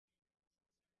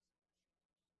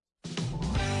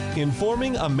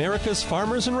Informing America's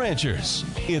farmers and ranchers.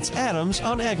 It's Adams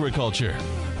on Agriculture.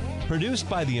 Produced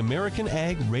by the American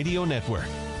Ag Radio Network.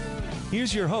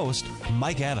 Here's your host,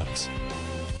 Mike Adams.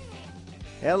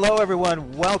 Hello,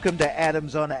 everyone. Welcome to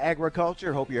Adams on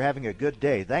Agriculture. Hope you're having a good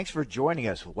day. Thanks for joining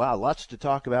us. Wow, lots to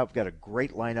talk about. We've got a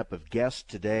great lineup of guests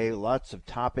today, lots of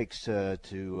topics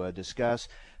to discuss.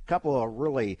 A couple are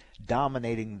really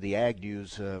dominating the ag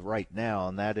news right now,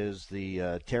 and that is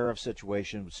the tariff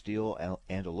situation with steel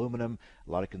and aluminum.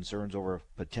 A lot of concerns over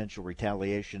potential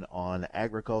retaliation on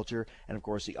agriculture, and of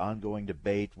course the ongoing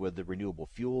debate with the renewable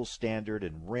fuels standard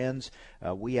and RINs.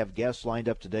 We have guests lined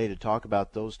up today to talk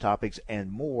about those topics and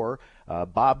more.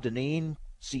 Bob Dinneen,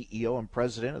 CEO and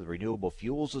President of the Renewable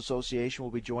Fuels Association, will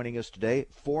be joining us today.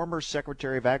 Former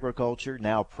Secretary of Agriculture,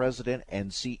 now President and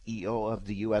CEO of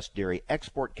the U.S. Dairy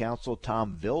Export Council,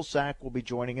 Tom Vilsack, will be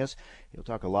joining us. He'll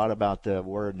talk a lot about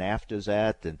where NAFTA's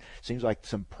at, and it seems like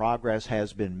some progress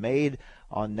has been made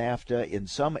on NAFTA in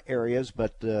some areas,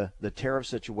 but the tariff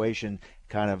situation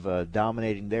kind of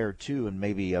dominating there too, and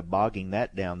maybe bogging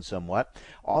that down somewhat.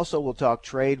 Also, we'll talk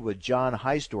trade with John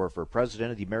Heisdorffer,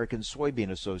 President of the American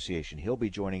Soybean Association. He'll be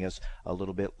joining us a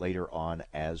little bit later on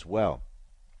as well.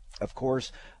 Of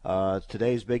course,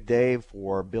 today's big day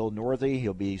for Bill Northey.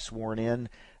 He'll be sworn in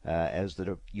as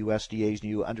the USDA's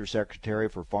new Undersecretary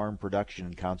for Farm Production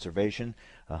and Conservation.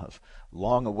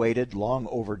 Long awaited, long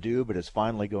overdue, but it's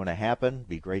finally going to happen.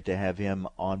 Be great to have him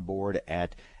on board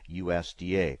at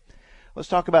USDA. Let's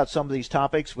talk about some of these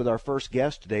topics with our first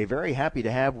guest today. Very happy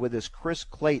to have with us Chris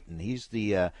Clayton. He's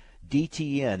the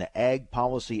DTN Ag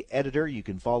Policy Editor. You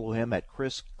can follow him at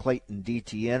Chris Clayton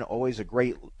DTN. Always a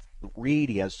great read.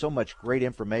 He has so much great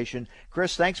information.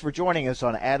 Chris, thanks for joining us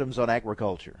on Adams on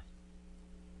Agriculture.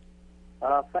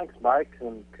 Thanks, Mike,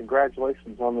 and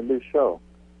congratulations on the new show.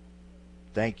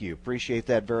 Thank you. Appreciate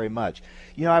that very much.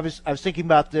 You know, I was thinking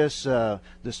about this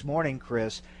this morning,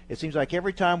 Chris. It seems like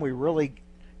every time we really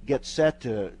get set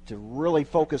to really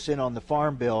focus in on the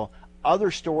Farm Bill,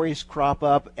 other stories crop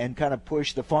up and kind of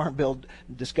push the Farm Bill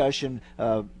discussion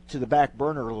to the back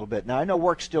burner a little bit. Now, I know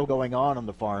work's still going on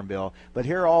the Farm Bill, but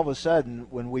here all of a sudden,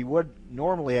 when we would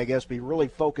normally, I guess, be really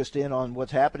focused in on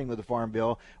what's happening with the Farm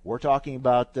Bill, we're talking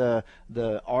about the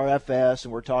RFS,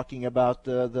 and we're talking about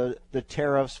the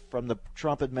tariffs from the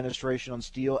Trump administration on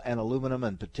steel and aluminum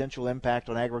and potential impact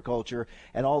on agriculture,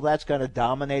 and all that's kind of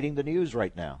dominating the news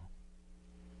right now.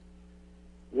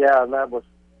 Yeah, and that was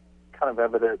kind of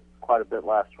evident quite a bit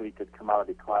last week at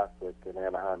Commodity Classic in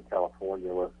Anaheim,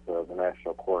 California, with the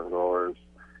National Corn Growers,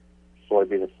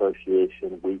 Soybean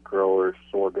Association, wheat growers,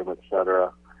 sorghum,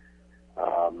 etc.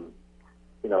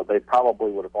 They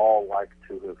probably would have all liked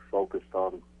to have focused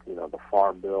on, the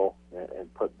Farm Bill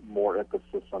and put more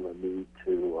emphasis on the need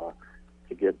to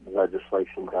get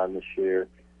legislation done this year.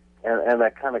 And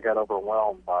that kind of got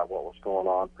overwhelmed by what was going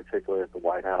on, particularly at the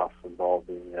White House,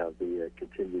 involving the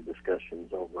continued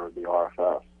discussions over the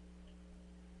RFS.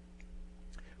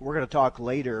 We're going to talk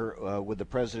later with the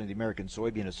president of the American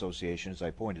Soybean Association, as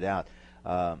I pointed out.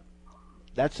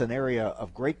 That's an area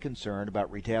of great concern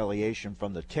about retaliation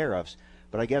from the tariffs.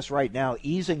 But I guess right now,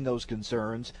 easing those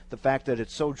concerns, the fact that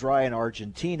it's so dry in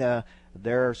Argentina,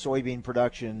 their soybean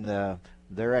production,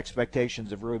 their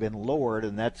expectations have really been lowered,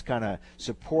 and that's kind of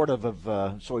supportive of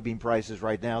soybean prices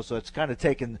right now. So it's kind of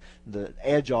taken the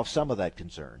edge off some of that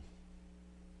concern.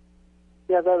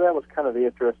 Yeah, that was kind of the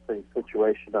interesting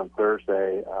situation on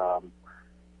Thursday.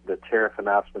 The tariff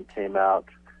announcement came out.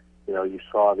 You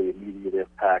saw the immediate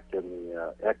impact in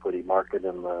the equity market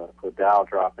and the Dow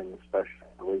dropping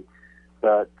especially.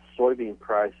 But soybean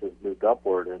prices moved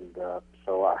upward, and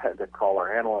so I had to call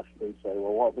our analysts and say,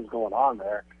 well, what was going on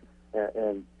there?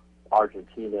 And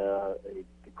Argentina,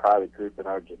 a private group in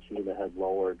Argentina, had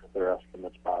lowered their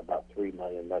estimates by about 3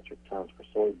 million metric tons for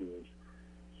soybeans.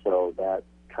 So that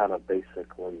kind of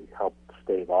basically helped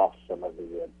stave off some of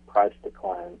the price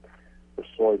decline for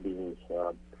soybeans.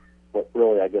 What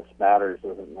really, I guess, matters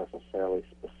isn't necessarily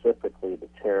specifically the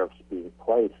tariffs being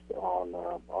placed on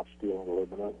steel and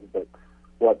aluminum, but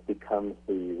what becomes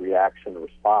the reaction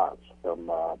response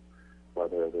from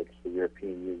whether it's the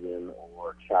European Union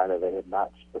or China. They have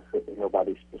not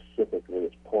nobody specifically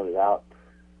has pointed out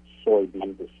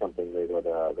soybeans as something they would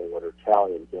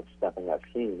retaliate against. Nothing I've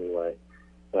seen anyway.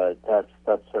 But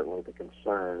that's certainly the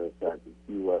concern, is that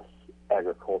U.S.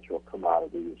 agricultural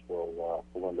commodities will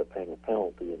end up paying a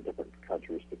penalty in different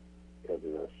countries because of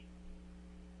this.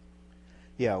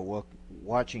 Yeah, well,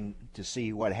 watching to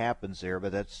see what happens there,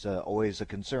 but that's always a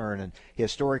concern. And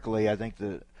historically, I think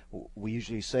we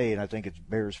usually say, and I think it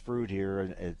bears fruit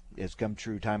here, has come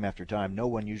true time after time. No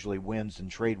one usually wins in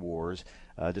trade wars,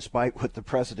 despite what the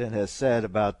president has said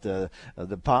about the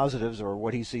positives or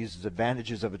what he sees as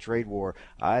advantages of a trade war.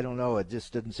 I don't know. It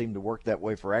just didn't seem to work that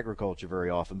way for agriculture very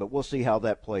often, but we'll see how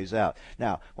that plays out.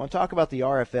 Now, I want to talk about the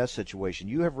RFS situation.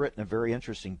 You have written a very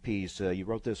interesting piece. You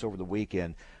wrote this over the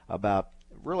weekend about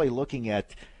really looking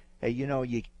at,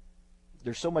 hey,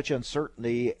 there's so much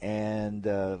uncertainty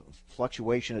and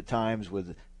fluctuation at times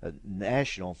with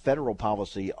national, federal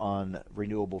policy on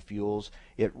renewable fuels.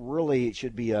 It really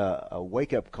should be a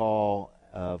wake-up call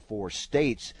for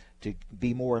states to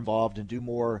be more involved and do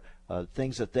more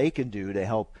things that they can do to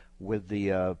help with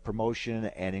the promotion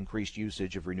and increased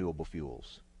usage of renewable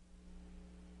fuels.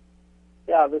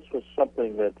 Yeah, this was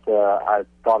something that I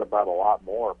thought about a lot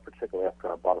more, particularly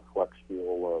after I bought a flex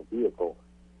fuel vehicle.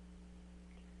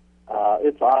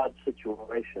 It's an odd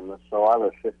situation. So I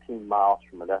live 15 miles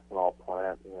from an ethanol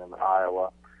plant in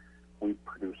Iowa. We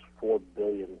produce 4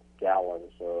 billion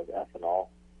gallons of ethanol,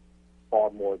 far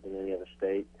more than any other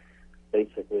state.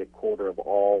 Basically, a quarter of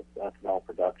all ethanol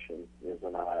production is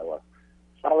in Iowa.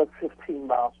 So I live 15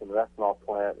 miles from an ethanol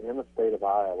plant in the state of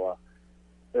Iowa.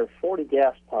 There are 40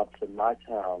 gas pumps in my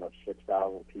town of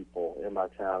 6,000 people in my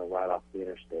town and right off the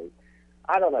interstate.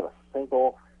 I don't have a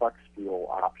single flex fuel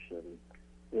option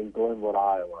in Glenwood,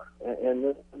 Iowa.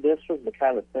 And this was the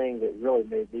kind of thing that really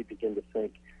made me begin to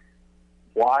think,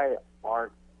 why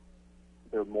aren't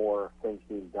there more things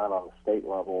being done on the state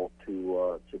level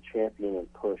to champion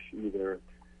and push either,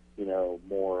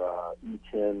 more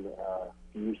E10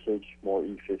 usage, more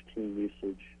E15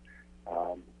 usage,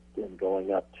 and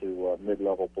going up to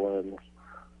mid-level blends.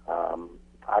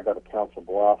 I go to Council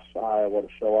Bluffs, Iowa to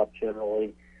show up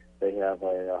generally. They have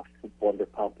a blender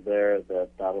pump there that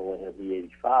not only has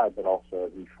E85 but also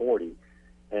has E40.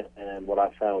 And what I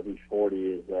found with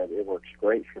E40 is that it works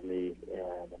great for me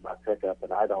and my pickup,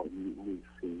 and I don't really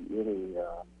see any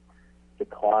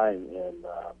decline in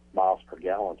miles per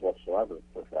gallon whatsoever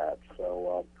with that.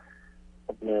 So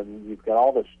then you've got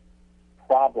all this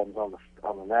problems on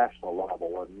the national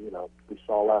level, and we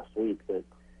saw last week that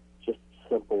just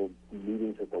simple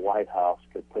meetings at the White House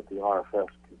could put the RFS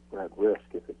at risk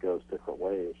if it goes different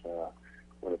ways.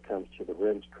 When it comes to the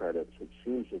RINs credits, it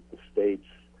seems that the states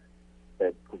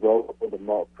that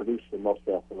produce the most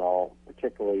ethanol,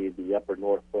 particularly the upper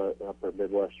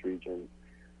Midwest region,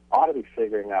 ought to be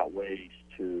figuring out ways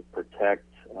to protect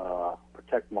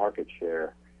market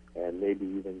share and maybe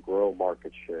even grow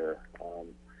market share.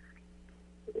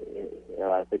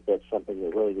 And I think that's something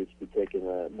that really needs to be taken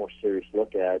a more serious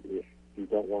look at if you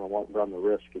don't want to run the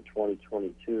risk in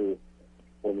 2022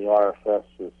 when the RFS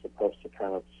is supposed to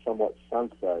kind of somewhat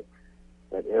sunset,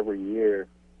 that every year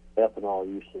ethanol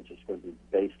usage is going to be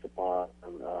based upon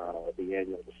the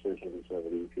annual decisions of the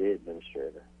EPA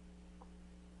administrator.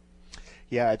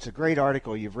 Yeah, it's a great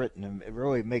article you've written, and it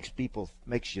really makes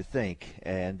you think.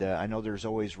 And I know there's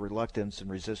always reluctance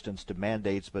and resistance to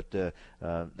mandates, but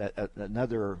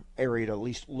another area to at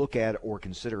least look at or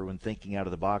consider when thinking out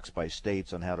of the box by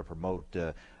states on how to promote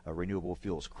renewable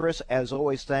fuels. Chris, as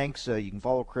always, thanks. You can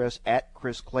follow Chris at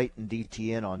Chris Clayton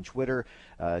DTN on Twitter.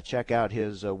 Check out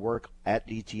his work at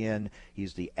DTN.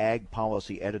 He's the Ag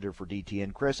Policy Editor for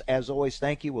DTN. Chris, as always,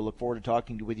 thank you. We'll look forward to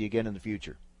talking with you again in the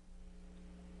future.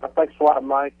 Thanks a lot,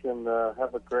 Mike, and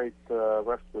have a great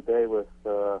rest of the day with,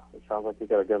 it sounds like you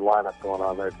got a good lineup going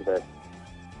on there today.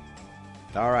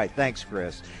 All right, thanks,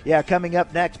 Chris. Yeah, coming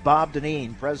up next, Bob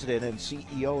Dinneen, President and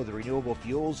CEO of the Renewable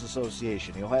Fuels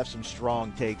Association. He'll have some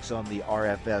strong takes on the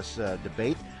RFS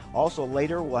debate. Also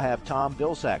later, we'll have Tom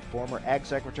Vilsack, former Ag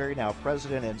Secretary, now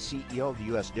President and CEO of the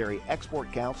U.S. Dairy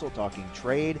Export Council, talking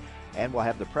trade. And we'll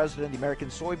have the President of the American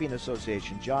Soybean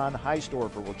Association, John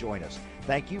Heisdorffer, will join us.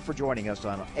 Thank you for joining us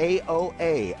on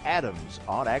AOA, Adams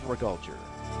on Agriculture.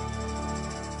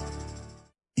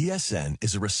 ESN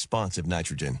is a responsive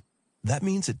nitrogen. That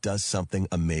means it does something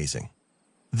amazing.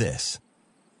 This.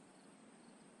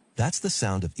 That's the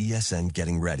sound of ESN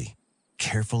getting ready.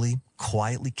 Carefully,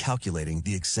 quietly calculating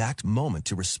the exact moment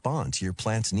to respond to your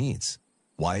plant's needs.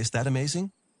 Why is that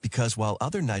amazing? Because while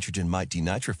other nitrogen might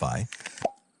denitrify,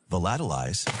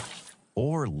 volatilize,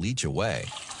 or leach away,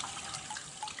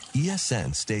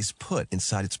 ESN stays put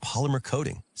inside its polymer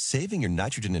coating, saving your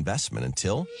nitrogen investment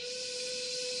until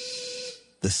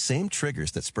the same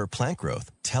triggers that spur plant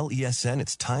growth tell ESN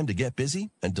it's time to get busy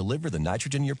and deliver the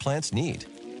nitrogen your plants need.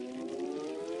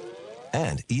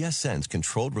 And ESN's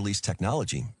controlled release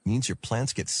technology means your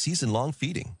plants get season-long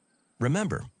feeding.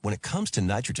 Remember, when it comes to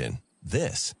nitrogen,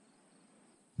 this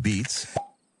beats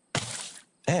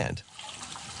and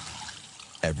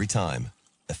every time.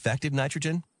 Effective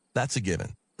nitrogen, that's a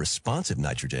given. Responsive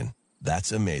nitrogen,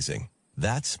 That's amazing.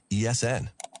 That's ESN.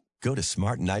 Go to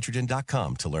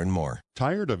smartnitrogen.com to learn more.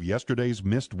 Tired of yesterday's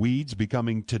missed weeds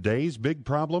becoming today's big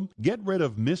problem? Get rid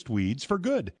of missed weeds for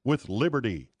good with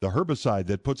Liberty, the herbicide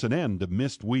that puts an end to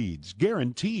missed weeds,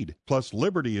 guaranteed. Plus,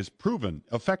 Liberty is proven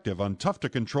effective on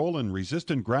tough-to-control and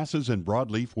resistant grasses and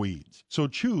broadleaf weeds. So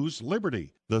choose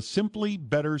Liberty, the simply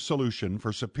better solution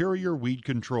for superior weed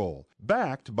control,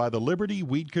 backed by the Liberty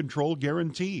Weed Control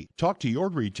Guarantee. Talk to your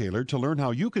retailer to learn how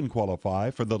you can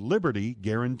qualify for the Liberty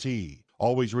Guarantee.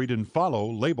 Always read and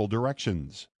follow label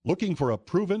directions. Looking for a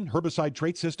proven herbicide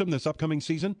trait system this upcoming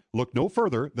season? Look no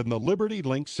further than the Liberty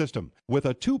Link system. With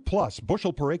a 2+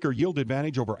 bushel per acre yield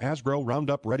advantage over Asgrow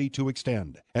Roundup Ready to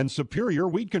Extend and superior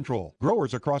weed control,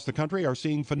 growers across the country are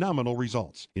seeing phenomenal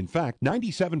results. In fact,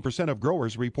 97% of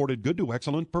growers reported good to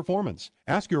excellent performance.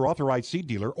 Ask your authorized seed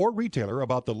dealer or retailer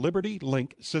about the Liberty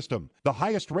Link system, the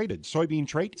highest rated soybean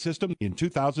trait system in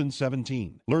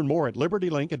 2017. Learn more at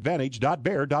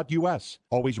libertylinkadvantage.bayer.us.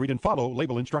 Always read and follow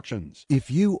label instructions. If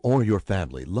you or your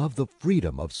family love the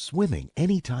freedom of swimming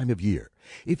any time of year,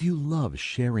 if you love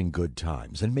sharing good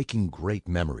times and making great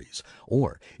memories,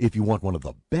 or if you want one of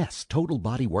the best total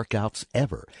body workouts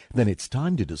ever, then it's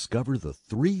time to discover the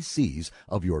 3 C's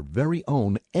of your very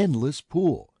own endless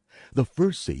pool. The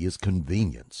first C is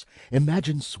convenience.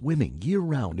 Imagine swimming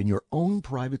year-round in your own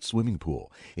private swimming pool,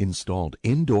 installed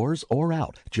indoors or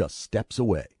out, just steps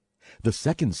away. The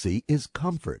second C is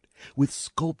comfort. With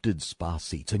sculpted spa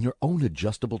seats and your own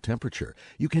adjustable temperature,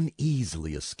 you can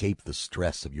easily escape the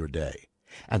stress of your day.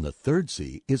 And the third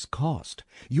C is cost.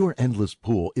 Your endless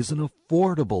pool is an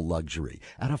affordable luxury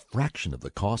at a fraction of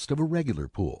the cost of a regular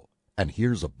pool. And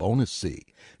here's a bonus C,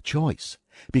 choice.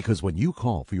 Because when you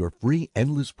call for your free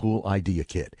Endless Pool Idea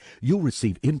Kit, you'll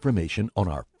receive information on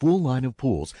our full line of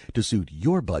pools to suit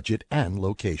your budget and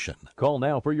location. Call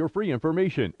now for your free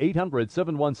information.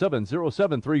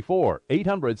 800-717-0734.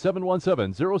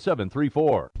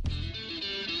 800-717-0734.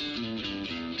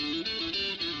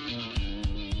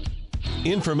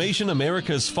 Information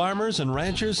America's farmers and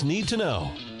ranchers need to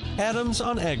know. Adams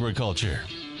on Agriculture.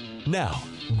 Now,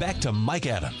 back to Mike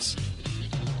Adams.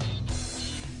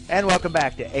 And welcome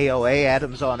back to AOA,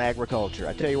 Adams on Agriculture.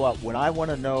 I tell you what, when I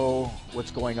want to know what's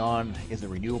going on in the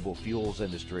renewable fuels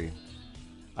industry,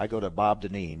 I go to Bob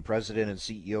Dinneen, President and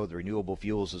CEO of the Renewable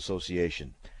Fuels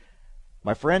Association.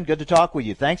 My friend, good to talk with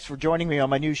you. Thanks for joining me on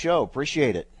my new show.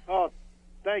 Appreciate it. Oh,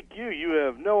 thank you. You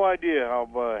have no idea how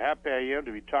happy I am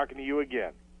to be talking to you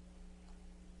again.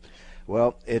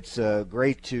 Well, it's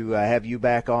great to have you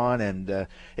back on, and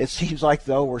it seems like,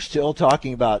 though, we're still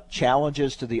talking about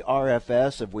challenges to the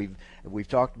RFS. We've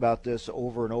talked about this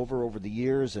over and over the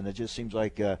years, and it just seems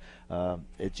like it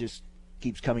just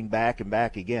keeps coming back and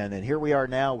back again. And here we are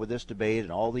now with this debate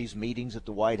and all these meetings at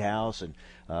the White House and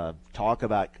talk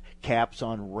about caps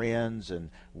on RINs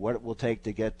and what it will take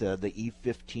to get the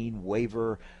E15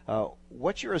 waiver.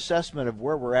 What's your assessment of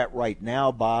where we're at right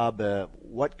now, Bob?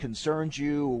 What concerns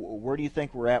you? Where do you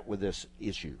think we're at with this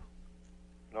issue?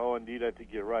 No, indeed, I think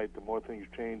you're right. The more things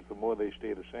change, the more they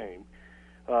stay the same.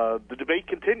 The debate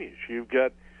continues. You've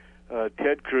got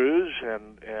Ted Cruz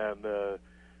and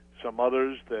some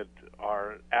others that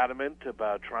are adamant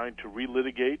about trying to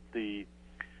relitigate the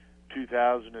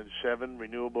 2007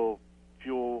 renewable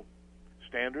fuel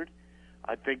standard.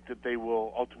 I think that they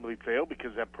will ultimately fail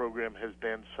because that program has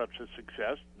been such a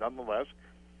success. Nonetheless,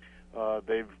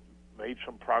 they've made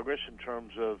some progress in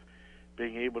terms of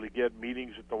being able to get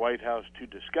meetings at the White House to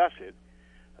discuss it.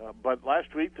 But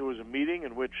last week there was a meeting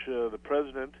in which the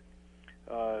president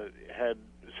had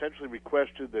essentially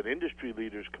requested that industry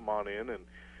leaders come on in and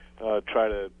try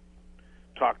to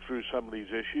talk through some of these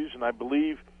issues. And I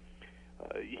believe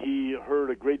he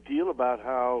heard a great deal about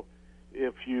how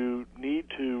if you need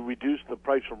to reduce the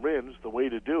price of RINs, the way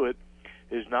to do it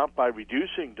is not by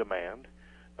reducing demand,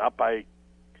 not by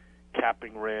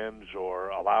capping RINs or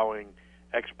allowing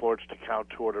exports to count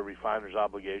toward a refiner's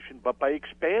obligation, but by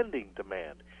expanding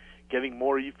demand, getting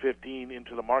more E15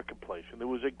 into the marketplace. And there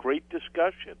was a great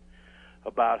discussion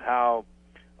about how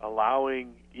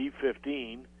allowing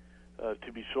E15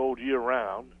 to be sold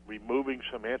year-round, removing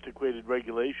some antiquated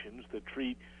regulations that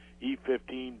treat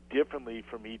E15 differently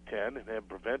from E10 and have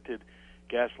prevented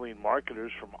gasoline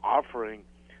marketers from offering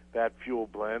that fuel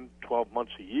blend 12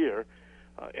 months a year.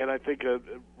 And I think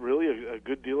really a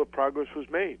good deal of progress was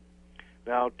made.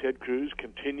 Now, Ted Cruz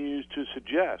continues to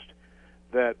suggest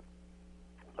that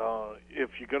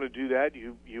if you're going to do that,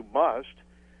 you must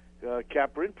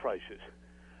cap RIN prices.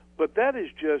 But that is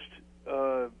just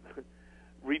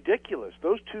ridiculous.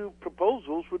 Those two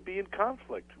proposals would be in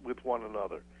conflict with one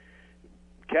another.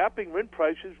 Capping RIN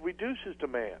prices reduces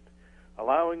demand.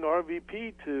 allowing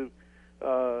RVP to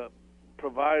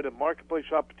provide a marketplace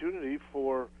opportunity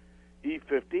for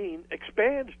E15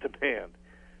 expands demand.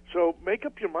 So make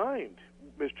up your mind,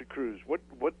 Mr. Cruz. What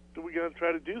are we going to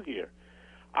try to do here?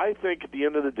 I think at the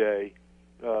end of the day,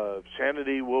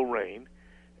 sanity will reign,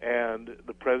 and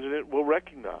the president will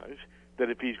recognize that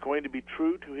if he's going to be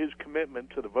true to his commitment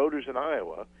to the voters in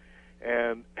Iowa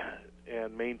and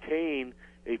maintain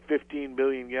a 15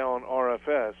 billion gallon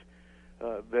RFS,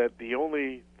 that the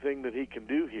only thing that he can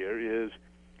do here is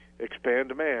expand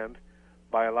demand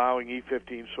by allowing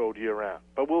E15 sold year-round.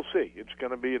 But we'll see. It's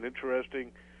going to be an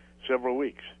interesting several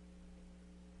weeks.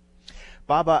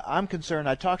 Bob, I'm concerned.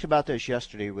 I talked about this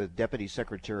yesterday with Deputy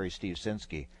Secretary Steve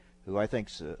Sinskey, who I think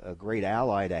is a great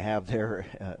ally to have there,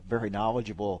 very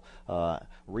knowledgeable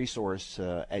resource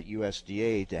at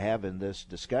USDA to have in this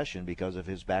discussion because of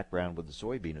his background with the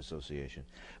Soybean Association.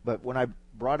 But when I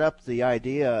brought up the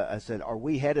idea, I said, are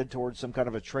we headed towards some kind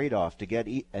of a trade-off to get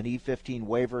an E15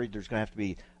 waiver? There's going to have to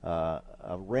be a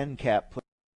RIN cap put.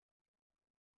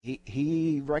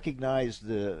 He recognized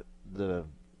the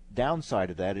downside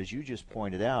of that, as you just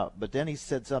pointed out, but then he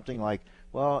said something like,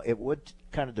 well, it would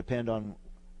kind of depend on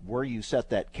where you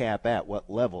set that cap at, what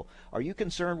level. Are you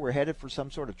concerned we're headed for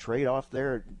some sort of trade-off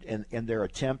there in their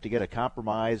attempt to get a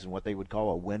compromise and what they would call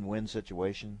a win-win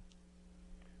situation?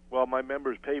 Well, my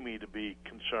members pay me to be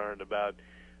concerned about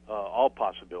all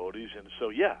possibilities, and so,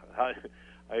 yeah,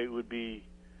 I would be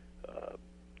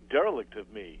derelict of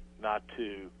me not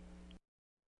to.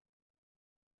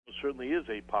 It certainly is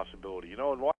a possibility.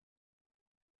 And why?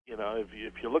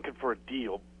 If you're looking for a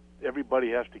deal,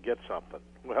 everybody has to get something.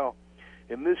 Well,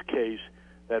 in this case,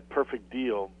 that perfect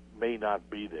deal may not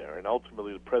be there, and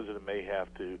ultimately the president may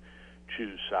have to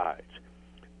choose sides.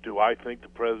 Do I think the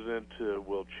president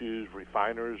will choose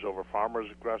refiners over farmers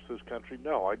across this country?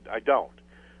 No, I don't.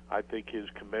 I think his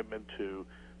commitment to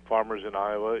farmers in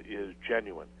Iowa is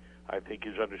genuine. I think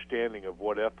his understanding of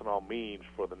what ethanol means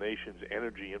for the nation's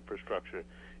energy infrastructure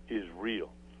is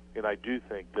real. And I do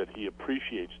think that he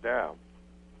appreciates now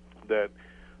that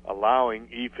allowing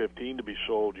E15 to be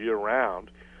sold year-round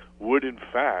would, in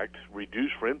fact,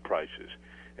 reduce RIN prices.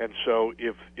 And so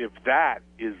if that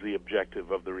is the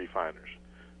objective of the refiners,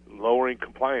 lowering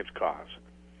compliance costs,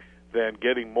 then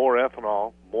getting more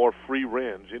ethanol, more free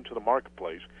RINs into the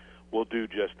marketplace will do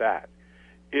just that.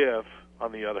 If,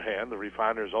 on the other hand, the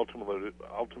refiners'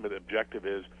 ultimate objective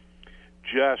is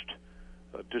just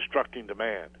destructing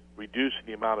demand, reducing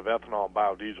the amount of ethanol and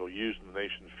biodiesel used in the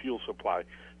nation's fuel supply,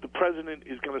 the president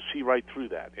is going to see right through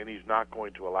that, and he's not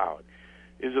going to allow it.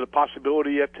 Is it a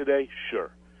possibility yet today?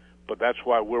 Sure. But that's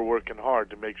why we're working hard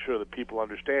to make sure that people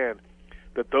understand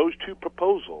that those two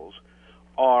proposals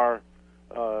are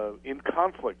in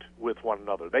conflict with one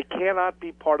another. They cannot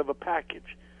be part of a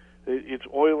package. It's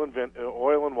oil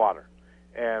and water,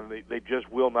 and they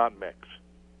just will not mix.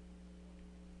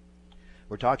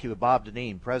 We're talking with Bob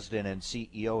Dinneen, President and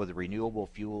CEO of the Renewable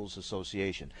Fuels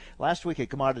Association. Last week at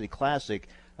Commodity Classic,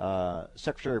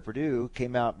 Secretary Perdue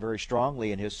came out very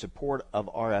strongly in his support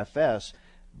of RFS,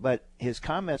 but his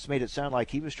comments made it sound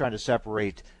like he was trying to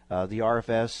separate the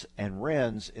RFS and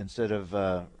RINs instead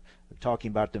of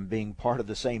talking about them being part of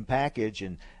the same package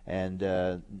and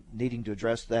needing to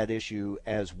address that issue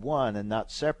as one and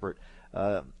not separate.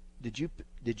 Did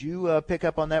you pick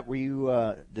up on that?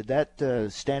 Did that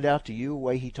stand out to you, the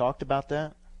way he talked about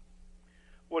that?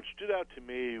 What stood out to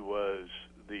me was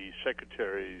the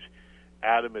Secretary's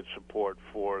adamant support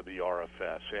for the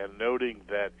RFS and noting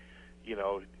that,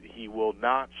 he will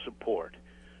not support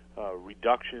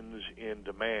reductions in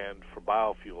demand for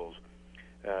biofuels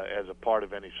as a part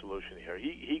of any solution here.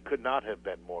 He could not have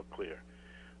been more clear.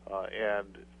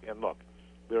 And look,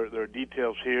 there are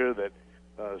details here that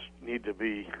need to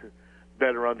be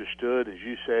better understood. As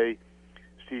you say,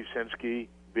 Steve Sinskey,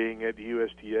 being at the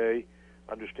USDA,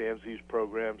 understands these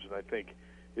programs, and I think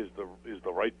is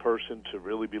the right person to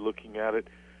really be looking at it.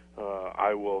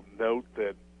 I will note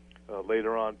that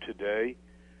later on today,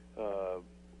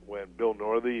 when Bill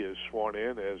Northey is sworn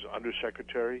in as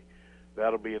Undersecretary,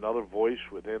 that'll be another voice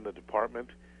within the department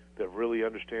that really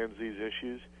understands these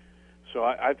issues. So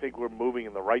I think we're moving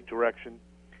in the right direction.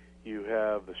 You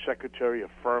have the Secretary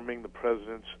affirming the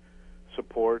President's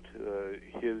support,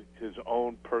 his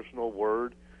own personal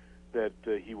word that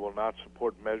he will not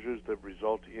support measures that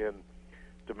result in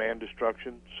demand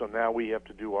destruction. So now we have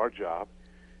to do our job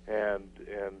and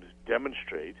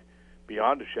demonstrate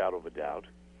beyond a shadow of a doubt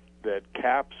that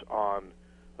caps on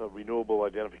renewable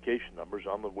identification numbers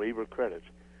on the waiver credits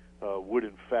would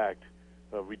in fact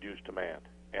reduce demand.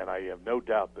 And I have no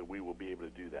doubt that we will be able to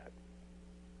do that.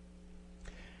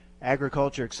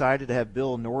 Agriculture excited to have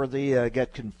Bill Northey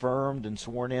get confirmed and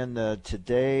sworn in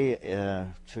today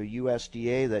to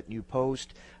USDA, that new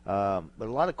post. But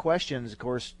a lot of questions, of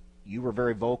course. You were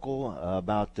very vocal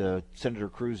about Senator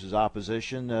Cruz's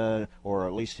opposition, or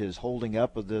at least his holding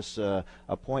up of this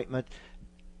appointment.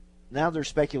 Now there's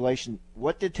speculation.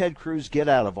 What did Ted Cruz get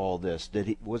out of all this?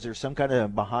 Was there some kind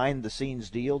of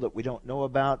behind-the-scenes deal that we don't know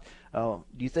about? Do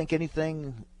you think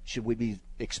anything? Should we be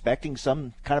expecting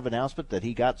some kind of announcement that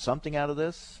he got something out of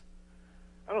this?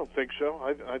 I don't think so.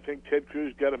 I think Ted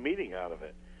Cruz got a meeting out of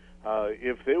it.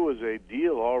 If there was a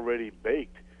deal already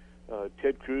baked,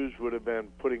 Ted Cruz would have been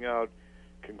putting out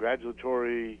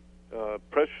congratulatory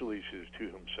press releases to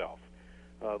himself.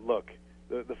 Look,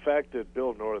 the fact that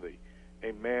Bill Northey,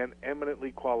 a man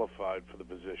eminently qualified for the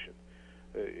position,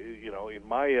 in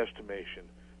my estimation,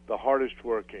 the hardest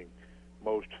working,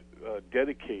 most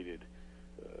dedicated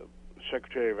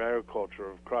Secretary of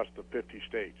Agriculture across the 50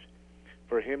 states,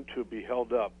 for him to be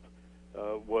held up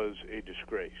was a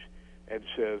disgrace, and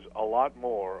says a lot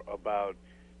more about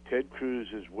Ted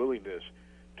Cruz's willingness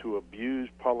to abuse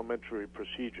parliamentary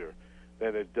procedure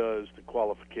than it does the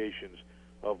qualifications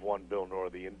of one Bill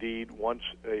Northey. Indeed, once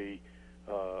a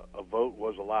vote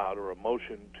was allowed, or a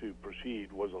motion to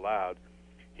proceed was allowed,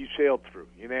 he sailed through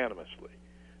unanimously.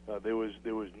 There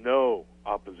was no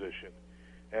opposition,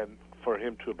 and for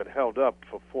him to have been held up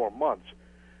for 4 months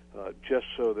just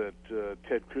so that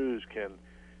Ted Cruz can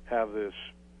have this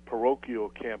parochial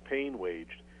campaign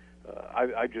waged,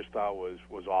 I just thought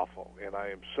was awful. And I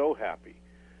am so happy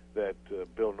that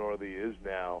Bill Northey is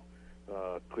now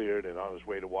cleared and on his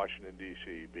way to Washington,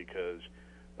 D.C., because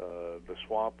the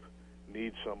swamp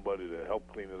needs somebody to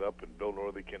help clean it up, and Bill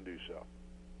Northey can do so.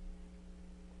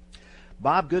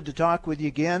 Bob, good to talk with you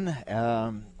again.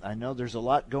 I know there's a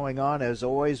lot going on, as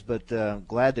always, but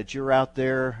glad that you're out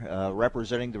there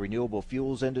representing the renewable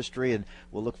fuels industry, and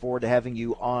we'll look forward to having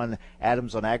you on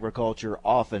Adams on Agriculture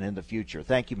often in the future.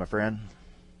 Thank you, my friend.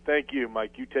 Thank you,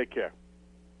 Mike. You take care.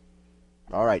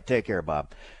 All right, take care, Bob.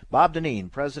 Bob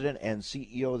Dinneen, President and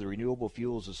CEO of the Renewable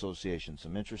Fuels Association.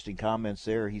 Some interesting comments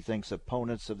there. He thinks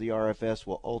opponents of the RFS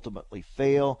will ultimately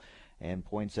fail, and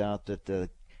points out that the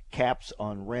caps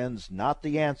on RINs not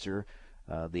the answer.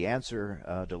 The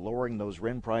answer to lowering those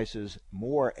RIN prices,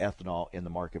 more ethanol in the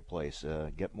marketplace.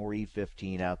 Get more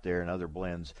E15 out there and other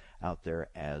blends out there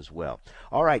as well.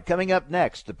 All right, coming up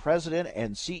next, the President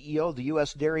and CEO of the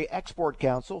U.S. Dairy Export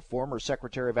Council, former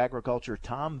Secretary of Agriculture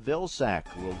Tom Vilsack,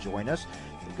 will join us.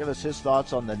 He'll give us his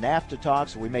thoughts on the NAFTA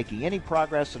talks. Are we making any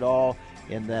progress at all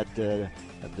in that the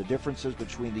differences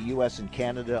between the U.S. and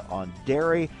Canada on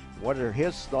dairy? What are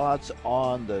his thoughts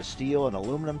on the steel and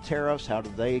aluminum tariffs? How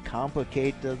do they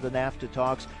complicate the NAFTA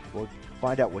talks? We'll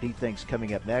find out what he thinks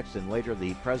coming up next. And later,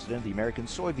 the president of the American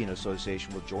Soybean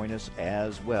Association will join us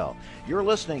as well. You're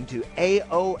listening to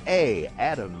AOA,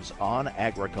 Adams on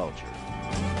Agriculture.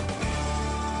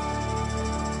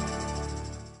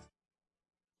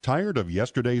 Tired of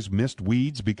yesterday's missed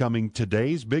weeds becoming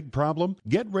today's big problem?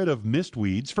 Get rid of missed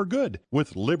weeds for good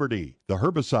with Liberty, the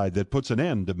herbicide that puts an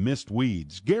end to missed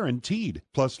weeds, guaranteed.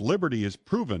 Plus, Liberty is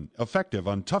proven effective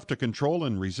on tough-to-control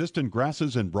and resistant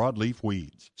grasses and broadleaf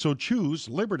weeds. So choose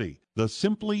Liberty, the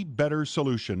simply better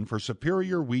solution for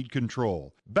superior weed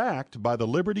control, backed by the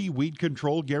Liberty Weed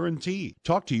Control Guarantee.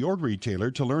 Talk to your retailer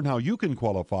to learn how you can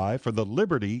qualify for the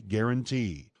Liberty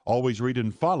Guarantee. Always read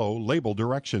and follow label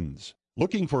directions.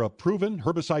 Looking for a proven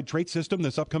herbicide trait system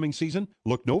this upcoming season?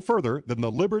 Look no further than the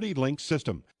Liberty Link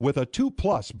system. With a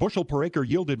 2+ bushel per acre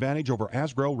yield advantage over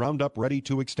Asgrow Roundup Ready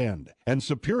to Extend and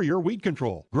superior weed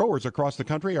control, growers across the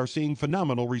country are seeing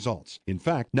phenomenal results. In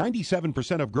fact,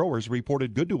 97% of growers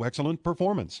reported good to excellent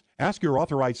performance. Ask your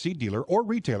authorized seed dealer or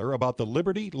retailer about the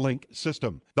Liberty Link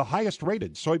system, the highest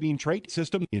rated soybean trait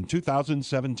system in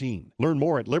 2017. Learn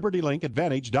more at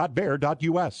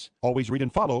libertylinkadvantage.bayer.us. Always read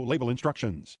and follow label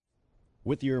instructions.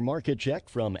 With your market check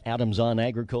from Adams on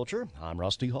Agriculture, I'm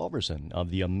Rusty Halverson of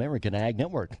the American Ag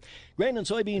Network. Grain and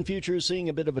soybean futures seeing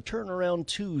a bit of a turnaround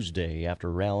Tuesday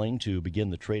after rallying to begin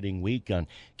the trading week on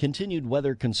continued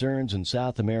weather concerns in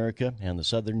South America and the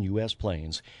southern U.S.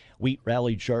 plains. Wheat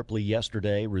rallied sharply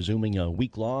yesterday, resuming a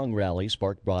week-long rally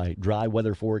sparked by dry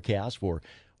weather forecasts for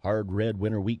hard red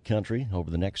winter wheat country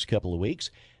over the next couple of weeks.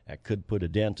 That could put a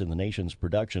dent in the nation's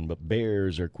production, but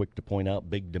bears are quick to point out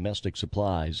big domestic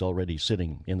supplies already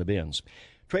sitting in the bins.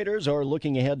 Traders are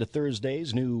looking ahead to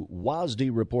Thursday's new WASDE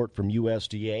report from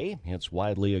USDA. It's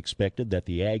widely expected that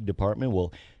the Ag Department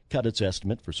will cut its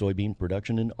estimate for soybean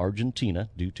production in Argentina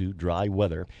due to dry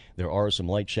weather. There are some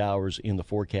light showers in the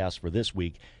forecast for this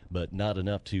week, but not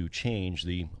enough to change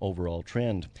the overall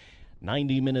trend.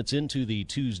 90 minutes into the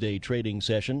Tuesday trading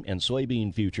session, and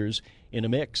soybean futures in a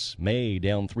mix. May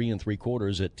down 3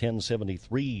 3/4 at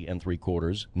 10.73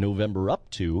 3/4. November up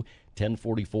to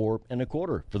 10.44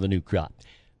 1/4 for the new crop.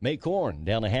 May corn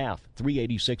down a half,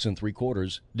 3.86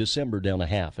 3/4. December down a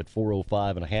half at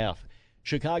 4.05 1/2.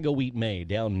 Chicago wheat May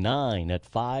down 9 at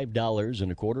 $5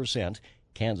 1/4.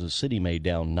 Kansas City May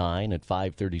down 9 at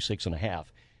 5.36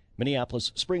 1/2.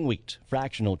 Minneapolis spring wheat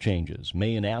fractional changes.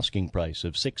 May an asking price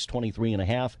of 6.23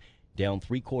 1/2, down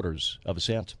 3/4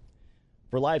 cent.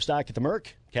 For livestock at the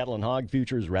Merc, cattle and hog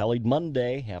futures rallied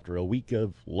Monday after a week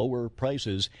of lower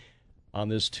prices. On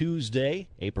this Tuesday,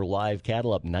 April live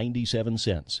cattle up 97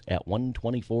 cents at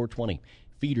 124.20.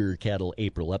 Feeder cattle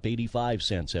April up 85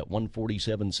 cents at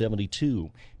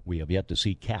 147.72. We have yet to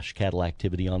see cash cattle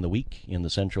activity on the week in the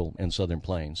central and southern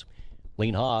plains.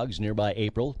 Lean hogs nearby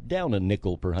April down a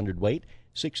nickel per hundredweight,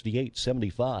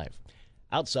 68.75.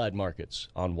 Outside markets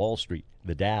on Wall Street,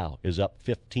 the Dow is up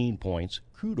 15 points,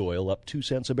 crude oil up 2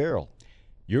 cents a barrel.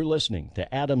 You're listening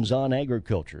to Adams on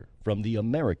Agriculture from the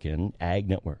American Ag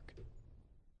Network.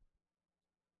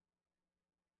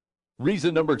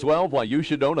 Reason number 12 why you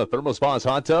should own a ThermoSpa's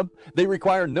hot tub? They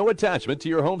require no attachment to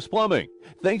your home's plumbing.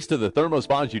 Thanks to the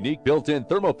ThermoSpa's unique built-in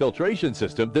thermofiltration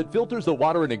system that filters the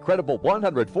water an incredible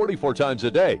 144 times a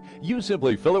day, you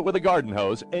simply fill it with a garden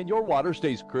hose and your water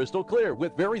stays crystal clear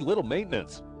with very little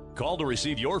maintenance. Call to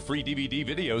receive your free DVD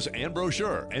videos and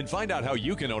brochure and find out how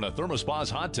you can own a ThermoSpa's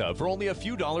hot tub for only a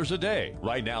few dollars a day.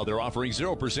 Right now, they're offering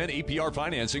 0% APR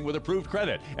financing with approved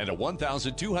credit and a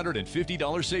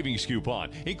 $1,250 savings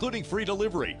coupon, including free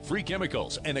delivery, free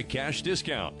chemicals, and a cash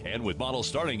discount. And with models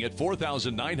starting at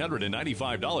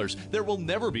 $4,995, there will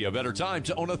never be a better time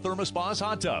to own a ThermoSpa's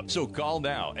hot tub. So call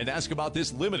now and ask about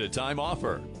this limited time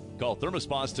offer. Call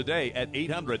ThermoSpa's today at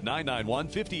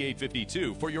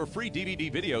 800-991-5852 for your free DVD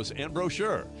videos and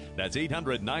brochure. That's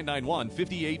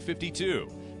 800-991-5852.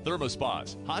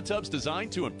 ThermoSpa's, hot tubs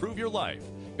designed to improve your life.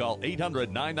 Call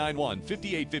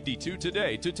 800-991-5852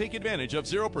 today to take advantage of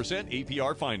 0%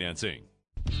 APR financing.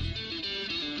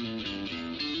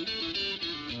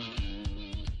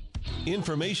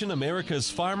 Information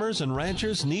America's farmers and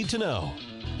ranchers need to know.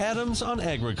 Adams on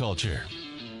Agriculture.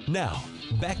 Now,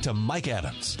 back to Mike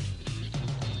Adams.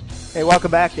 Hey,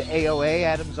 welcome back to AOA,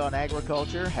 Adams on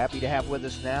Agriculture. Happy to have with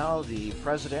us now the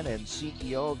President and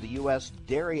CEO of the U.S.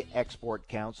 Dairy Export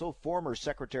Council, former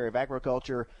Secretary of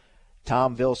Agriculture,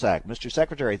 Tom Vilsack. Mr.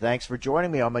 Secretary, thanks for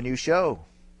joining me on my new show.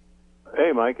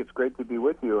 Hey, Mike, it's great to be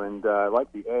with you, and I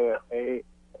like the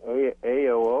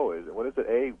AOO. What is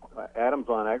it? Adams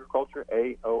on Agriculture?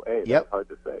 AOA. Yep. That's hard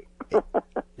to say.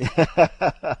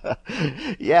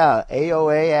 Yeah,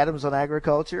 AOA, Adams on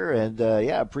Agriculture, and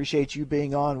appreciate you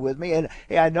being on with me. And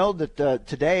hey, I know that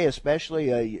today,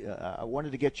 especially, I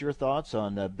wanted to get your thoughts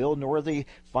on Bill Northey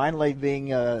finally being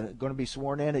going to be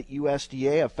sworn in at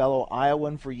USDA, a fellow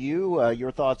Iowan for you.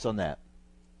 Your thoughts on that?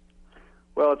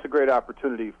 Well, it's a great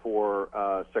opportunity for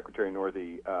Secretary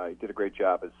Northey. He did a great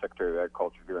job as Secretary of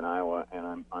Agriculture here in Iowa,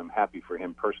 and I'm happy for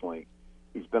him personally.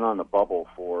 He's been on the bubble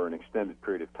for an extended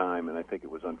period of time, and I think it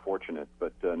was unfortunate.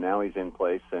 But now he's in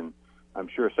place, and I'm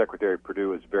sure Secretary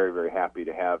Perdue is very, very happy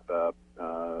to have the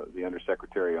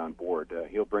Undersecretary on board.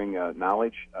 He'll bring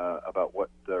knowledge about what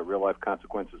the real-life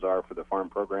consequences are for the farm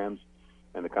programs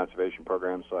and the conservation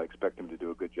programs, so I expect him to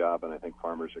do a good job, and I think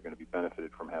farmers are going to be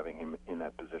benefited from having him in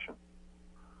that position.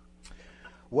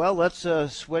 Well, let's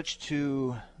switch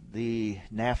to the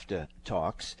NAFTA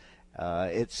talks.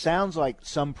 It sounds like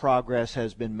some progress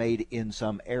has been made in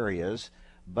some areas,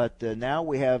 but now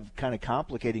we have kind of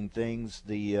complicating things,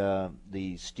 the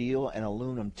steel and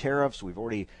aluminum tariffs. We've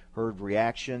already heard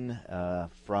reaction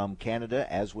from Canada,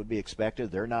 as would be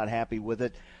expected. They're not happy with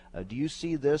it. Do you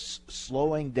see this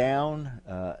slowing down?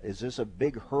 Is this a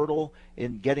big hurdle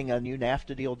in getting a new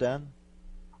NAFTA deal done?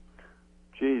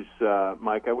 Geez,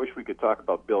 Mike, I wish we could talk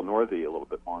about Bill Northey a little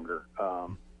bit longer.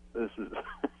 This is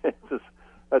it's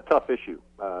a tough issue.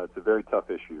 It's a very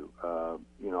tough issue.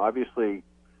 Obviously,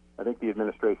 I think the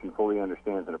administration fully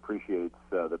understands and appreciates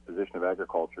the position of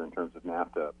agriculture in terms of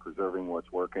NAFTA, preserving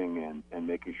what's working and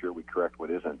making sure we correct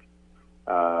what isn't.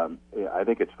 I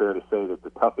think it's fair to say that the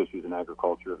tough issues in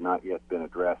agriculture have not yet been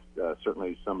addressed.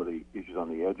 Certainly some of the issues on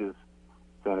the edges,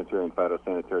 sanitary and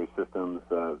phytosanitary systems,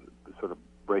 sort of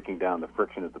breaking down the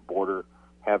friction at the border,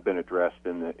 have been addressed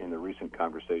in the recent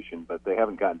conversation, but they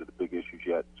haven't gotten to the big issues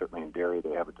yet. Certainly in dairy,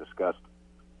 they haven't discussed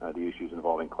the issues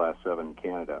involving Class 7 in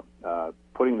Canada.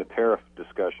 Putting the tariff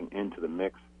discussion into the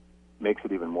mix makes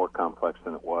it even more complex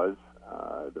than it was.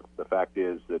 The fact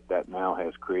is that now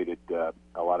has created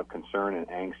a lot of concern and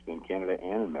angst in Canada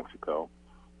and in Mexico,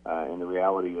 And the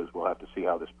reality is we'll have to see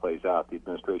how this plays out. The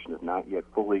administration has not yet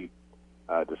fully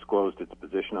disclosed its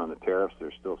position on the tariffs.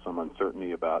 There's still some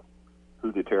uncertainty about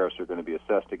who the tariffs are going to be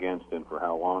assessed against and for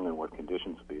how long and what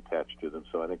conditions will be attached to them.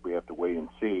 So I think we have to wait and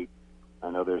see. I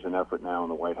know there's an effort now in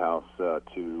the White House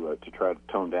to try to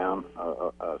tone down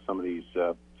some of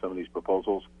these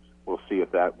proposals. We'll see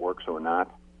if that works or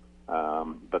not.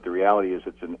 But the reality is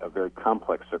it's a very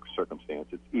complex circumstance.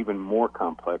 It's even more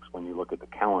complex when you look at the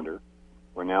calendar.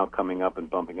 We're now coming up and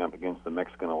bumping up against the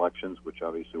Mexican elections, which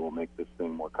obviously will make this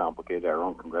thing more complicated. Our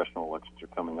own congressional elections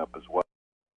are coming up as well.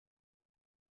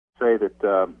 Say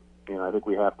that I think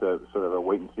we have to sort of a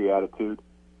wait and see attitude.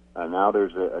 Now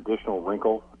there's an additional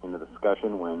wrinkle in the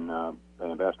discussion when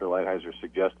Ambassador Lighthizer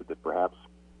suggested that perhaps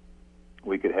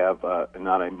we could have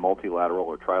not a multilateral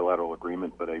or trilateral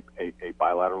agreement, but a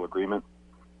bilateral agreement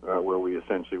where we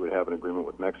essentially would have an agreement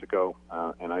with Mexico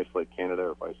and isolate Canada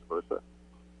or vice versa.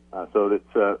 So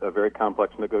it's a very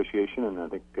complex negotiation, and I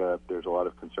think there's a lot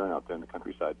of concern out there in the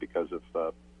countryside because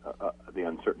of the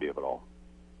uncertainty of it all.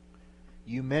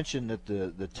 You mentioned that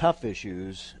the tough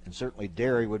issues, and certainly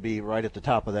dairy would be right at the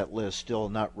top of that list, still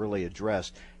not really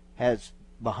addressed.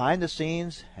 Behind the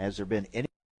scenes, has there been any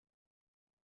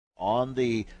on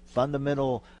the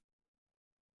fundamental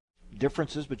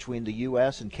differences between the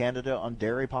U.S. and Canada on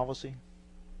dairy policy?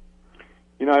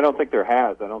 I don't think there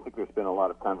has. I don't think there's been a lot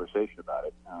of conversation about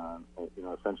it.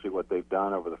 Essentially what they've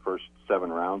done over the first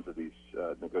 7 rounds of these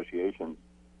negotiations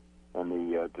and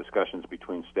the discussions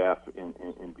between staff in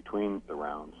between the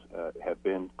rounds have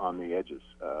been on the edges,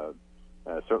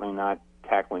 certainly not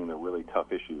tackling the really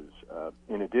tough issues.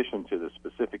 In addition to the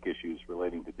specific issues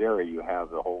relating to dairy, you have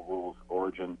the whole rules of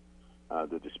origin,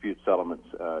 the dispute settlements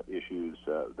issues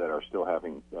that are still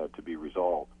having to be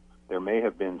resolved. There may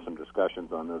have been some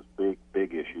discussions on those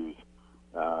big issues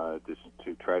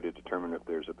to try to determine if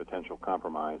there's a potential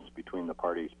compromise between the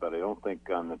parties, but I don't think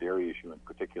on the dairy issue in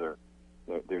particular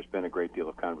there's been a great deal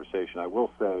of conversation. I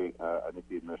will say I think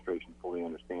the administration fully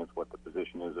understands what the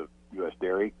position is of U.S.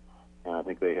 dairy, and I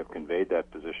think they have conveyed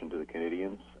that position to the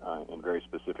Canadians in very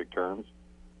specific terms.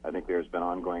 I think there's been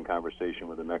ongoing conversation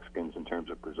with the Mexicans in terms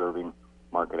of preserving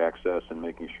market access and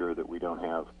making sure that we don't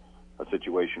have a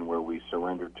situation where we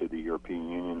surrender to the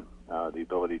European Union the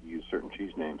ability to use certain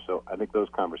cheese names. So I think those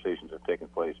conversations have taken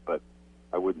place, but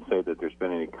I wouldn't say that there's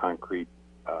been any concrete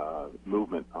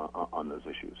movement on those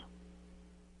issues.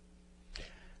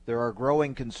 There are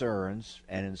growing concerns,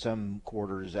 and in some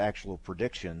quarters, actual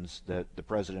predictions that the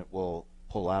president will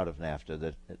pull out of NAFTA,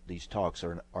 that these talks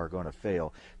are going to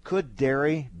fail. Could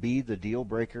dairy be the deal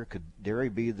breaker? Could dairy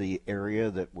be the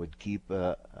area that would keep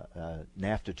NAFTA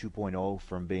 2.0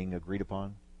 from being agreed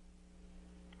upon?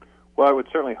 Well, I would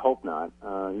certainly hope not.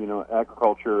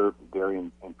 Agriculture, dairy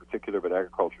in particular, but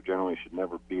agriculture generally should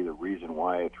never be the reason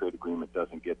why a trade agreement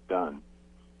doesn't get done.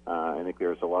 I think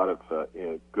there's a lot of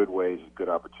good ways, good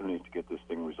opportunities to get this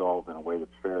thing resolved in a way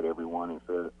that's fair to everyone and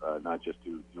fair not just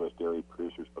to U.S. dairy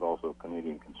producers but also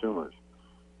Canadian consumers.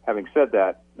 Having said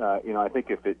that, I think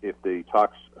if the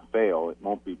talks fail, it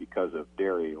won't be because of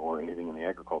dairy or anything in the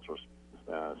agricultural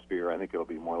sphere. I think it'll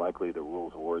be more likely the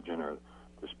rules of origin or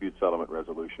dispute settlement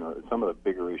resolution or some of the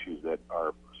bigger issues that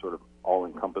are sort of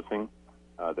all-encompassing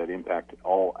that impact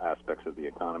all aspects of the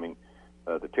economy.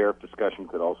 The tariff discussion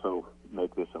could also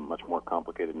make this a much more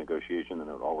complicated negotiation than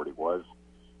it already was.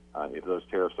 If those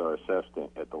tariffs are assessed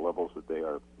at the levels that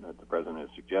the president has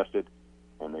suggested,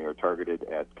 and they are targeted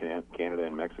at Canada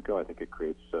and Mexico, I think it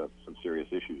creates some serious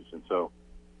issues. And so,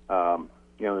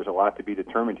 there's a lot to be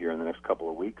determined here in the next couple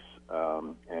of weeks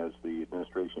as the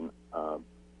administration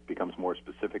becomes more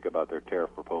specific about their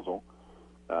tariff proposal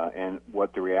and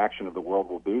what the reaction of the world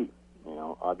will be.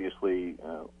 Obviously,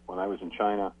 when I was in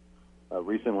China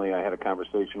recently, I had a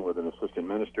conversation with an assistant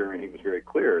minister, and he was very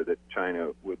clear that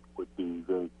China would be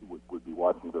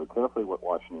watching very carefully what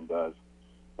Washington does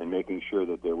and making sure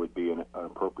that there would be an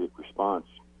appropriate response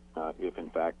if, in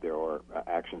fact, there are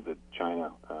actions that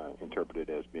China interpreted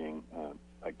as being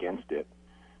against it.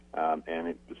 And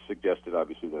it suggested,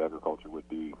 obviously, that agriculture would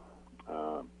be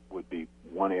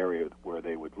one area where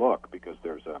they would look because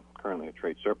there's currently a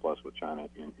trade surplus with China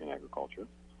in agriculture.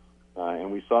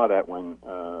 And we saw that when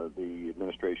the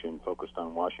administration focused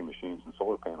on washing machines and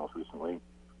solar panels recently,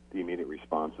 the immediate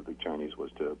response of the Chinese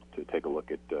was to take a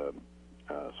look at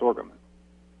sorghum.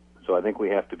 So I think we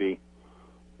have to be,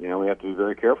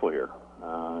 very careful here.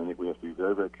 I think we have to be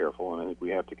very, very careful, and I think we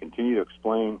have to continue to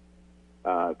explain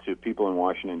to people in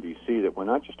Washington, D.C. that we're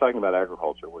not just talking about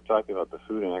agriculture. We're talking about the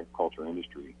food and agriculture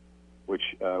industry, which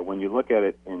when you look at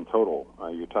it in total,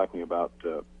 you're talking about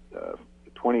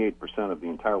 28% of the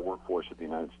entire workforce of the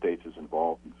United States is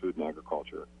involved in food and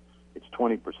agriculture. It's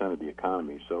 20% of the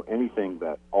economy. So anything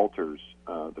that alters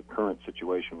the current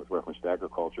situation with reference to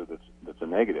agriculture that's a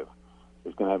negative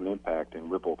is going to have an impact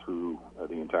and ripple through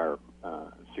the entire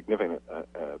significant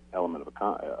element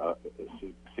of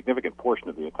significant portion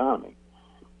of the economy.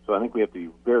 So I think we have to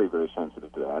be very, very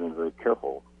sensitive to that and very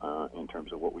careful in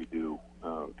terms of what we do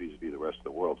vis-a-vis the rest of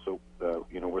the world. So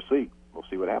we'll see. We'll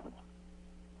see what happens.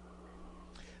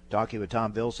 Talking with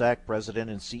Tom Vilsack, President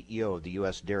and CEO of the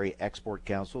U.S. Dairy Export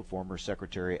Council, former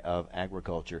Secretary of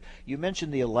Agriculture. You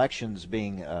mentioned the elections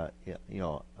being, a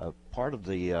part of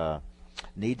the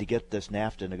need to get this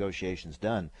NAFTA negotiations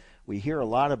done. We hear a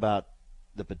lot about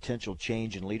the potential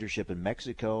change in leadership in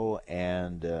Mexico,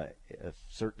 and if a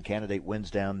certain candidate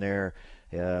wins down there,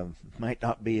 might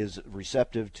not be as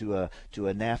receptive to a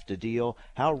NAFTA deal.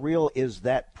 How real is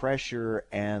that pressure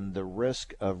and the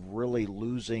risk of really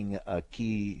losing a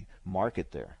key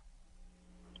market there?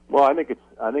 Well, I think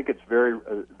it's very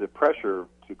the pressure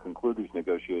to conclude these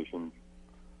negotiations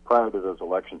prior to those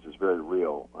elections is very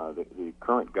real. The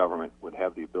current government would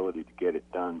have the ability to get it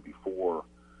done before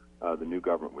the new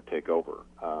government would take over.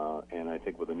 And I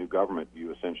think with a new government,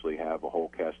 you essentially have a whole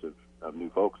cast of new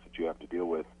folks that you have to deal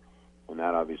with, and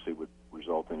that obviously would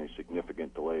result in a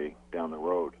significant delay down the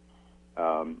road.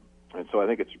 And so I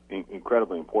think it's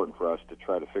incredibly important for us to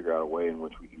try to figure out a way in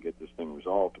which we can get this thing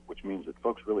resolved, which means that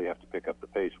folks really have to pick up the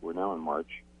pace. We're now in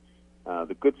March.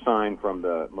 The good sign from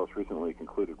the most recently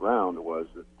concluded round was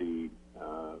that the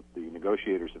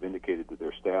negotiators have indicated that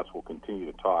their staffs will continue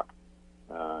to talk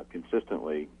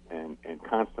consistently and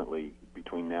constantly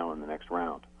between now and the next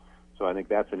round. So I think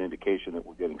that's an indication that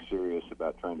we're getting serious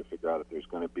about trying to figure out if there's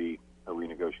going to be a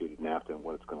renegotiated NAFTA and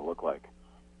what it's going to look like.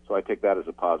 So I take that as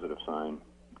a positive sign,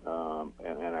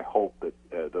 and I hope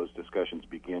that those discussions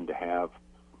begin to have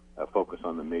a focus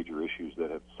on the major issues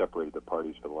that have separated the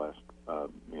parties for the last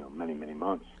many, many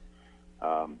months.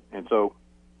 And so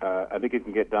I think it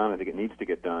can get done. I think it needs to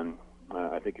get done.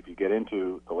 I think if you get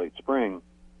into the late spring,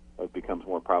 it becomes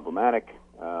more problematic,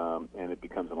 and it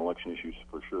becomes an election issue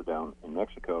for sure down in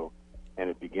Mexico, and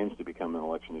it begins to become an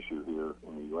election issue here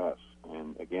in the U.S.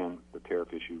 And again, the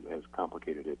tariff issue has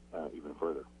complicated it even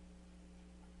further.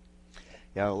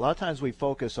 Yeah, a lot of times we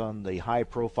focus on the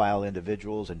high-profile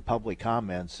individuals and public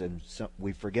comments, and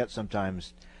we forget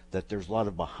sometimes that there's a lot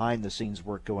of behind-the-scenes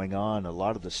work going on, a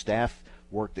lot of the staff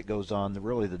work that goes on,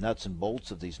 really the nuts and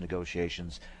bolts of these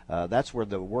negotiations. That's where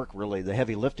the work, really, the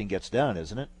heavy lifting gets done,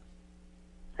 isn't it?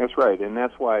 That's right, and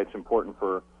that's why it's important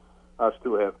for us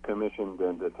to have commissioned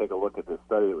and to take a look at this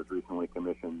study that was recently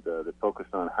commissioned that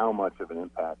focused on how much of an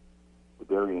impact the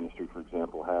dairy industry, for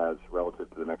example, has relative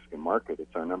to the Mexican market.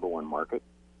 It's our number one market,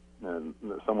 and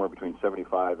somewhere between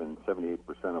 75 and 78%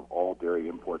 of all dairy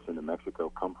imports into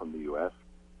Mexico come from the U.S.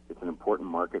 It's an important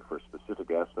market for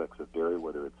specific aspects of dairy,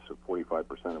 whether it's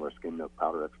 45% of our skim milk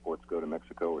powder exports go to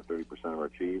Mexico or 30% of our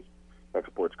cheese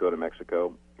exports go to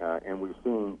Mexico. And we've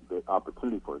seen the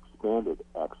opportunity for expanded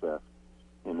access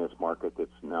in this market that's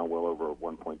now well over a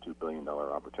 $1.2 billion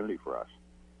opportunity for us.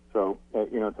 So,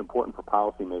 it's important for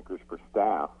policymakers, for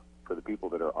staff, for the people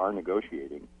that are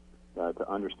negotiating to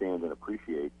understand and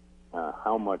appreciate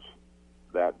how much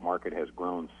that market has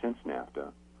grown since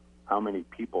NAFTA, how many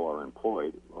people are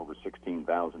employed, over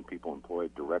 16,000 people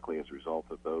employed directly as a result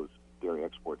of those dairy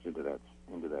exports into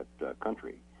that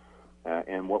country.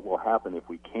 And what will happen if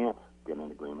we can't get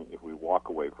an agreement, if we walk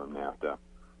away from NAFTA,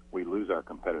 we lose our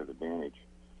competitive advantage,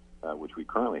 which we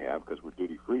currently have because we're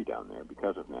duty-free down there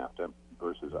because of NAFTA,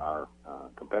 versus our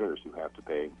competitors who have to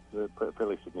pay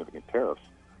fairly significant tariffs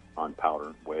on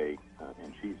powder, whey,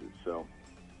 and cheeses. So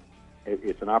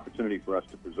it's an opportunity for us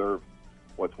to preserve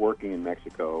what's working in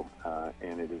Mexico,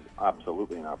 and it is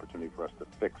absolutely an opportunity for us to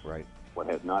fix what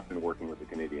has not been working with the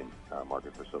Canadian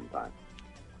market for some time.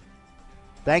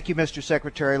 Thank you, Mr.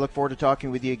 Secretary. Look forward to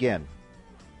talking with you again.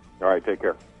 All right, take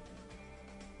care.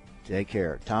 Take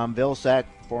care. Tom Vilsack,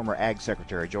 former Ag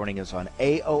Secretary, joining us on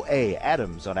AOA,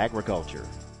 Adams on Agriculture.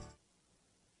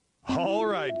 All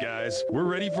right, guys, we're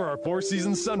ready for our Four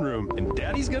Seasons sunroom, and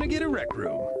Daddy's gonna get a rec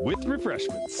room with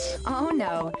refreshments. Oh,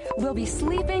 no. We'll be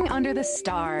sleeping under the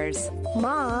stars.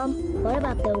 Mom, what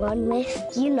about the one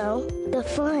with, the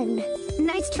fun?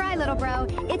 Nice try, little bro.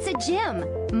 It's a gym.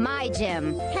 My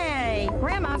gym. Hey,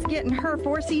 Grandma's getting her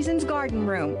Four Seasons garden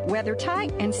room. Weather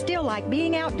tight and still like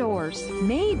being outdoors.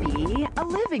 Maybe a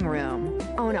living room.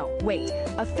 Oh, no, wait.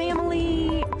 A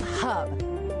family hub.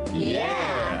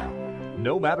 Yeah!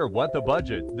 No matter what the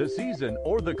budget, the season,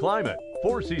 or the climate,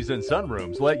 Four Seasons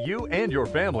Sunrooms let you and your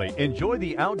family enjoy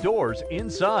the outdoors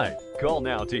inside. Call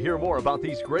now to hear more about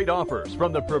these great offers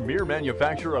from the premier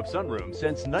manufacturer of sunrooms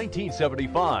since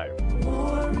 1975.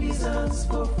 More reasons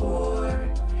for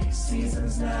Four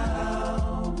Seasons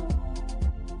now.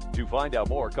 To find out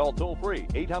more, call toll-free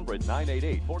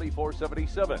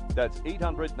 800-988-4477. That's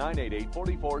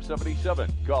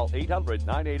 800-988-4477. Call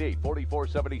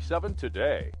 800-988-4477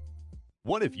 today.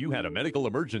 What if you had a medical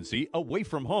emergency away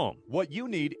from home? What you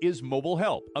need is Mobile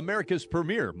Help, America's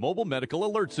premier mobile medical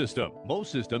alert system.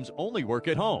 Most systems only work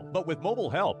at home, but with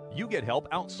Mobile Help, you get help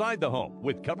outside the home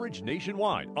with coverage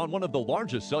nationwide on one of the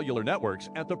largest cellular networks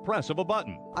at the press of a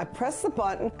button. I pressed the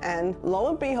button, and lo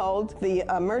and behold, the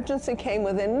emergency came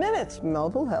within minutes.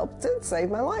 Mobile Help did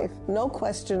save my life. No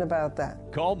question about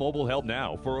that. Call Mobile Help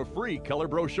now for a free color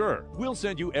brochure. We'll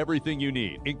send you everything you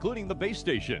need, including the base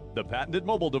station, the patented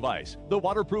mobile device, the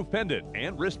waterproof pendant,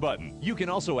 and wrist button. You can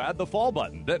also add the fall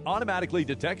button that automatically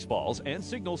detects falls and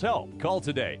signals help. Call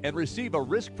today and receive a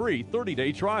risk-free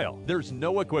 30-day trial. There's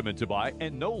no equipment to buy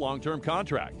and no long-term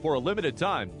contract. For a limited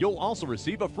time, you'll also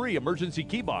receive a free emergency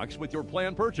key box with your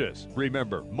planned purchase.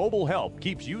 Remember, Mobile Help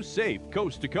keeps you safe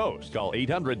coast to coast. Call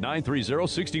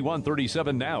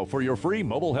 800-930-6137 now for your free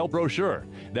Mobile Help brochure.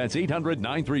 That's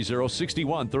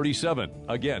 800-930-6137.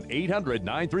 Again,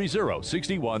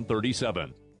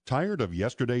 800-930-6137. Tired of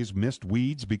yesterday's missed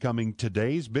weeds becoming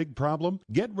today's big problem?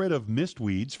 Get rid of missed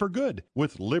weeds for good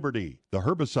with Liberty, the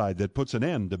herbicide that puts an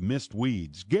end to missed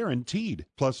weeds, guaranteed.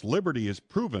 Plus, Liberty is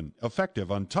proven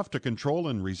effective on tough-to-control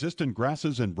and resistant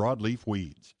grasses and broadleaf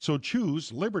weeds. So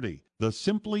choose Liberty, the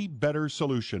simply better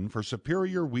solution for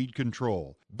superior weed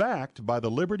control, backed by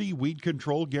the Liberty Weed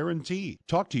Control Guarantee.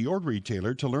 Talk to your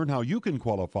retailer to learn how you can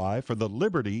qualify for the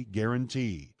Liberty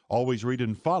Guarantee. Always read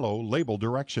and follow label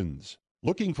directions.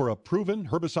 Looking for a proven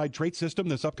herbicide trait system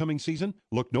this upcoming season?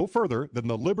 Look no further than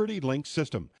the Liberty Link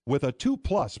system. With a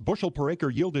 2+ bushel per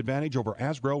acre yield advantage over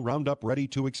Asgrow Roundup Ready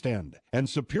to Extend and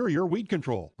superior weed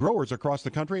control, growers across the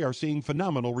country are seeing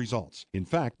phenomenal results. In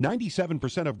fact,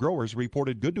 97% of growers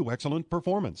reported good to excellent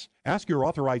performance. Ask your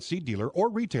authorized seed dealer or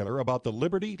retailer about the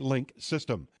Liberty Link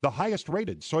system, the highest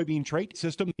rated soybean trait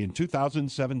system in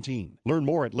 2017. Learn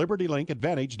more at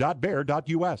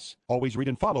libertylinkadvantage.bayer.us. Always read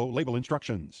and follow label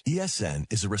instructions. ESN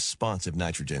is a responsive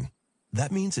nitrogen.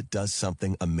 That means it does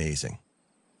something amazing.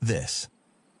 This.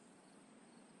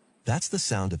 That's the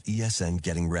sound of ESN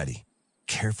getting ready.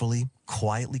 Carefully,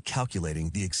 quietly calculating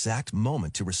the exact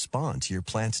moment to respond to your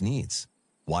plant's needs.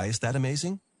 Why is that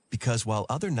amazing? Because while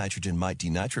other nitrogen might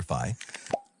denitrify,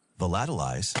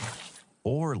 volatilize,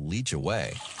 or leach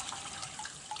away,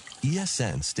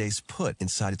 ESN stays put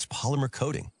inside its polymer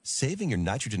coating, saving your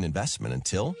nitrogen investment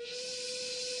until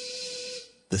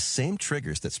the same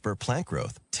triggers that spur plant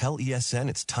growth tell ESN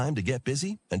it's time to get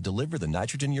busy and deliver the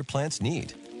nitrogen your plants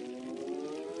need.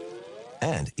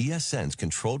 And ESN's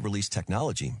controlled release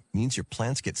technology means your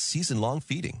plants get season-long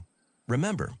feeding.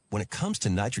 Remember, when it comes to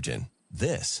nitrogen,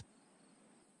 this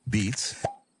beats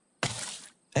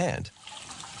and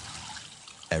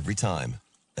every time.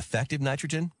 Effective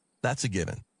nitrogen, that's a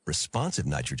given. Responsive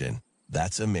nitrogen,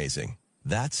 that's amazing.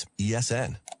 That's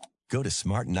ESN. Go to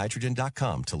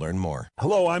smartnitrogen.com to learn more.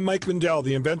 Hello, I'm Mike Lindell,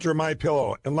 the inventor of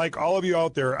MyPillow. And like all of you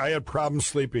out there, I had problems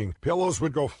sleeping. Pillows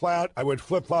would go flat. I would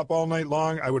flip-flop all night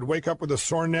long. I would wake up with a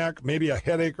sore neck, maybe a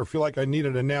headache, or feel like I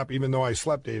needed a nap even though I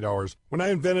slept 8 hours. When I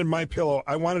invented MyPillow,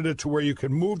 I wanted it to where you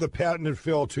could move the patented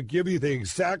fill to give you the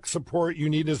exact support you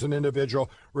need as an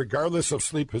individual, regardless of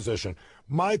sleep position.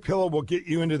 MyPillow will get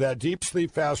you into that deep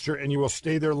sleep faster, and you will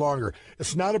stay there longer.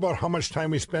 It's not about how much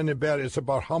time we spend in bed. It's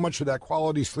about how much of that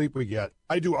quality sleep we get.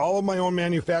 I do all of my own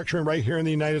manufacturing right here in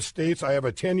the United States. I have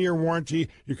a 10-year warranty.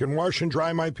 You can wash and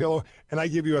dry MyPillow, and I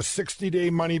give you a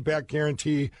 60-day money-back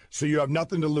guarantee, so you have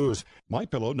nothing to lose.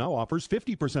 MyPillow now offers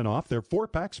 50% off their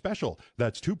 4-pack special.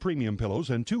 That's 2 premium pillows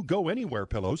and 2 go-anywhere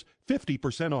pillows,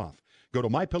 50% off. Go to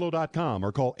MyPillow.com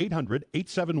or call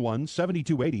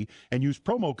 800-871-7280 and use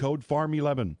promo code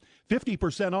FARM11.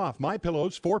 50% off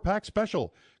MyPillow's 4-pack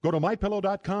special. Go to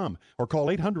MyPillow.com or call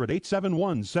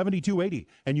 800-871-7280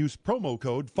 and use promo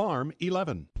code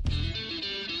FARM11.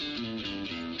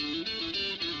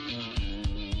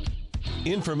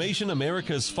 Information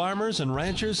America's farmers and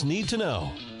ranchers need to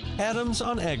know. Adams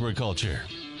on Agriculture.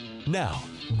 Now,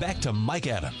 back to Mike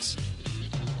Adams.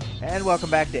 And welcome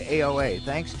back to AOA.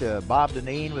 Thanks to Bob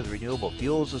Dinneen with the Renewable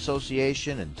Fuels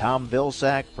Association and Tom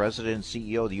Vilsack, President and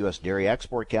CEO of the U.S. Dairy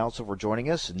Export Council, for joining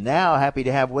us. Now, happy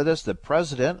to have with us the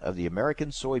President of the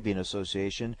American Soybean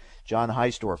Association, John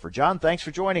Heisdorffer. John, thanks for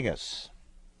joining us.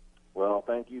 Well,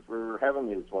 thank you for having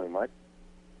me this morning, Mike.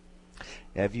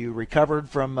 Have you recovered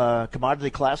from Commodity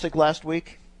Classic last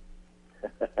week?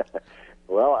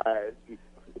 Well, I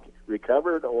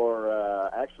recovered,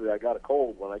 or actually I got a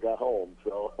cold when I got home,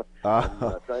 so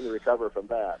I'm trying to recover from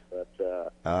that.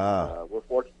 But we're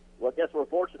fortunate. Well, I guess we're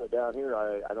fortunate down here.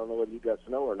 I don't know whether you got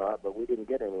snow or not, but we didn't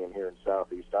get any in here in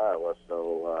southeast Iowa,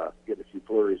 so getting a few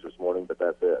flurries this morning, but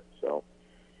that's it. So.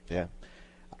 Yeah.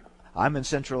 I'm in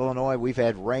central Illinois. We've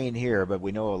had rain here, but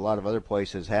we know a lot of other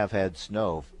places have had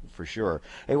snow for sure.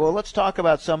 Hey, well, let's talk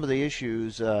about some of the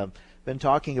issues. Been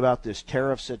talking about this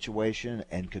tariff situation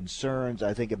and concerns.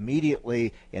 I think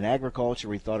immediately in agriculture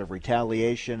we thought of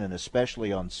retaliation, and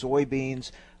especially on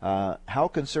soybeans. How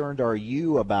concerned are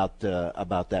you about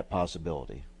that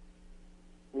possibility?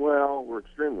 Well, we're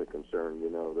extremely concerned. You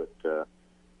know that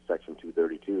Section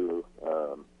 232,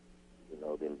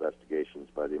 the investigations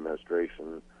by the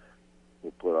administration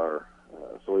will put our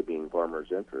soybean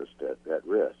farmers' interest at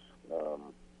risk.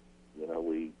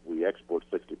 We export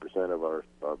 60% of our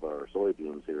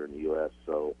soybeans here in the U.S.,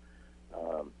 so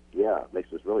it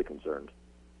makes us really concerned.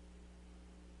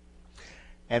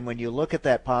 And when you look at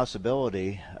that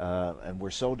possibility, and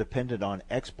we're so dependent on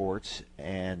exports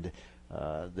and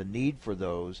the need for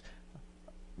those,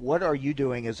 what are you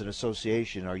doing as an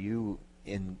association? Are you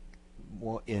in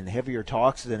heavier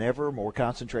talks than ever, more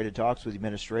concentrated talks with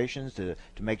administrations to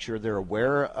make sure they're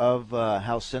aware of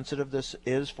how sensitive this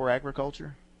is for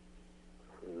agriculture?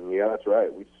 Yeah, that's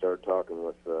right. We started talking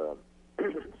with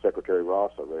Secretary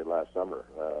Ross already last summer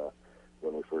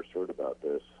when we first heard about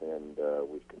this, and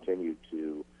we've continued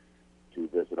to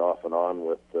visit off and on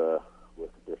with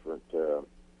different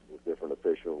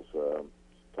officials.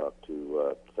 Talked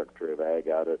to Secretary of Ag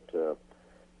out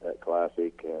at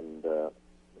Classic, and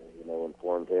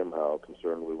informed him how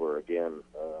concerned we were again.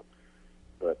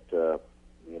 But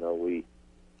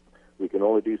we can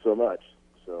only do so much.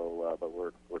 So, but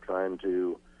we're trying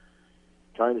to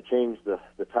change the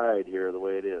tide here the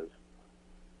way it is.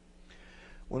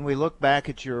 When we look back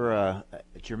at your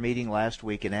meeting last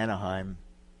week in Anaheim,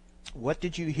 what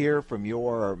did you hear from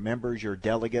your members, your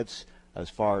delegates, as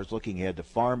far as looking ahead to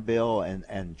Farm Bill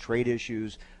and trade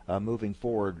issues moving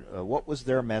forward? What was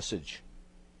their message?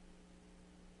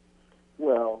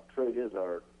 Well, trade is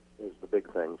the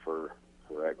big thing for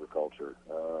agriculture.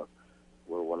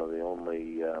 We're one of the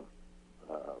only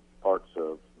parts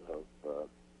of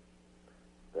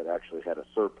that actually had a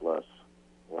surplus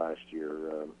last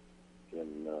year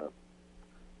in the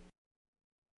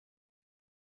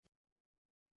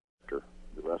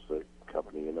rest of the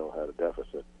company, had a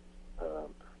deficit.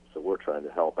 So we're trying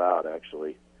to help out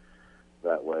actually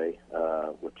that way.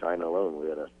 With China alone, we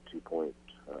had a $2.6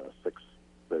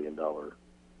 billion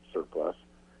surplus,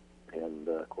 and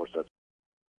of course that's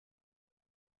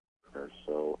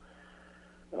so.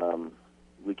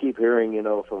 We keep hearing,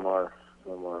 from our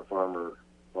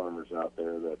farmers out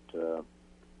there that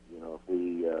if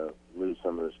we lose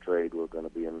some of this trade, we're going to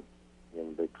be in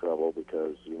big trouble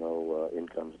because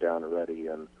income's down already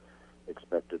and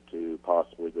expected to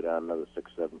possibly go down another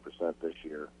 6-7% this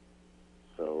year.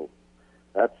 So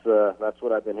that's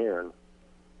what I've been hearing.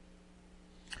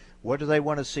 What do they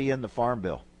want to see in the Farm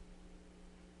Bill?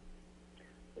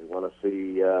 They want to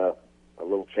see a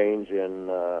little change in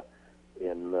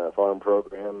farm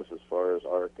programs as far as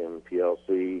ARC and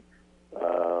PLC.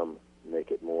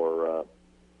 Make it more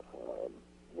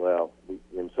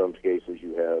in some cases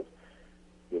you have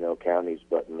counties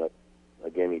button up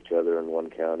against each other, and one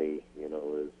county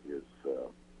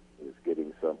is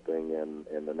getting something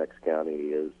and the next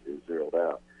county is zeroed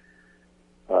out.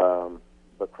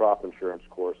 But crop insurance, of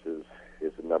course, is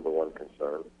the number one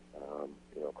concern.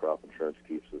 Crop insurance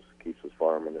keeps us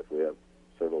farming. If we have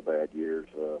several bad years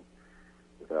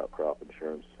without crop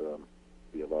insurance,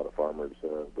 be a lot of farmers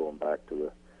going back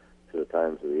to the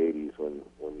times of the 80s when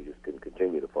you just couldn't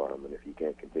continue to farm. And if you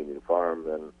can't continue to farm,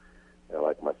 then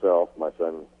like myself, my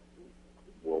son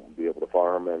won't be able to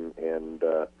farm, and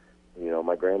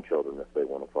my grandchildren, if they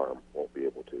want to farm, won't be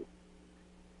able to.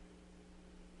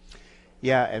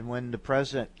 Yeah, and when the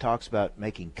president talks about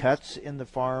making cuts in the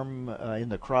in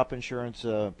the crop insurance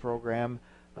program,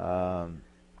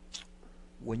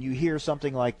 when you hear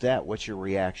something like that, what's your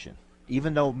reaction?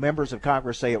 Even though members of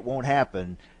Congress say it won't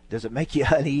happen, does it make you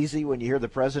uneasy when you hear the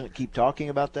president keep talking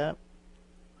about that?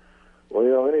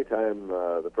 Well, anytime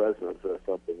the president says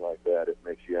something like that, it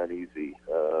makes you uneasy.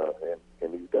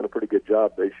 And he's done a pretty good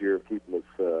job this year of keeping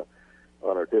us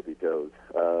on our tippy toes.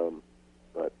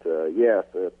 But yes,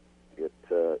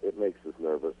 it makes us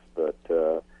nervous. But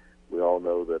we all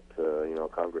know that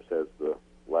Congress has the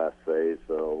last say,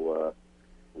 so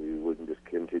we wouldn't just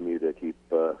continue to keep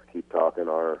talking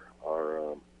our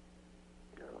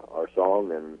our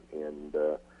song, and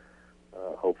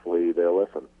hopefully they'll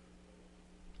listen.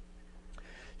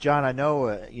 John, I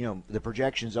know the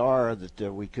projections are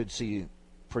that we could see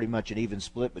pretty much an even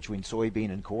split between soybean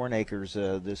and corn acres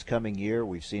this coming year.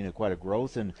 We've seen quite a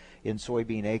growth in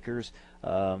soybean acres.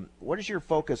 What is your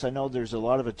focus? I know there's a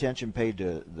lot of attention paid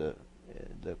to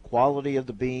the quality of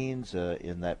the beans,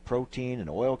 in that protein and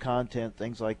oil content,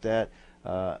 things like that.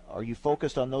 Are you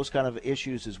focused on those kind of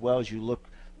issues as well as you look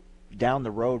down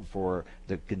the road for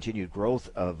the continued growth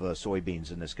of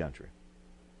soybeans in this country?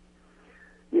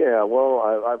 Yeah,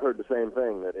 well, I've heard the same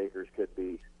thing, that acres could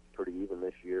be pretty even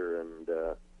this year, and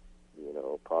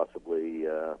possibly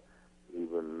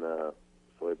even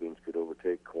soybeans could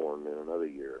overtake corn in another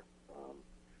year.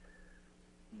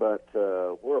 But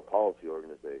we're a policy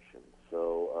organization,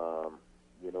 so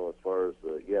as far as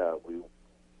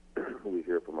we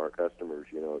hear from our customers,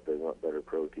 that they want better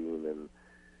protein and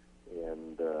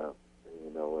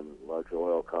larger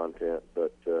oil content,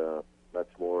 but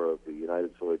that's more of the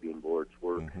United Soybean Board's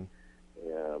work. Mm-hmm.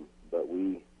 But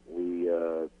we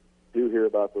do hear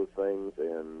about those things,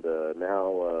 and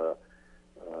now,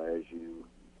 as you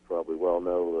probably well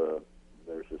know,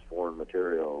 there's this foreign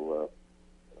material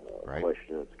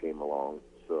question that came along.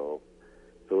 So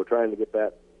we're trying to get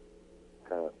that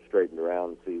kind of straightened around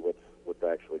and see what's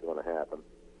actually going to happen.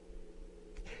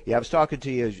 Yeah, I was talking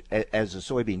to you as a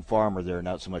soybean farmer there,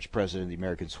 not so much president of the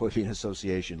American Soybean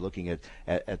Association, looking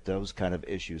at those kind of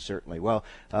issues, certainly. Well,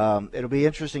 it'll be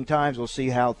interesting times. We'll see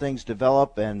how things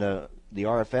develop, and the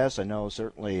RFS, I know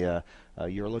certainly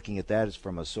you're looking at that as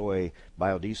from a soy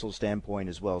biodiesel standpoint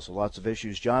as well. So lots of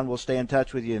issues. John, we'll stay in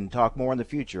touch with you and talk more in the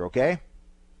future, okay?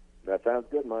 That sounds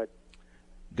good, Mike.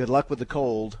 Good luck with the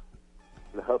cold.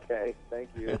 Okay, thank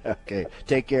you. Okay,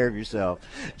 take care of yourself.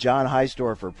 John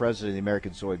Heisdorffer, president of the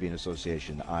American Soybean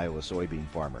Association, Iowa soybean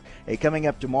farmer. Hey, coming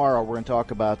up tomorrow, we're going to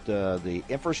talk about the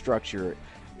infrastructure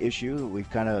issue. We've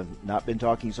kind of not been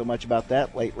talking so much about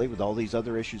that lately with all these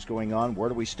other issues going on. Where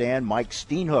do we stand? Mike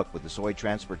Steenhoek with the Soy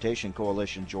Transportation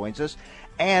Coalition joins us.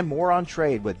 And more on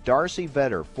trade with Darcy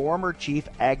Vetter, former chief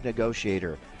ag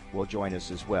negotiator, will join us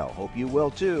as well. Hope you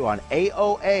will too on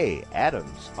AOA,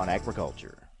 Adams on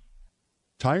Agriculture.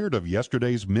 Tired of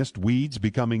yesterday's missed weeds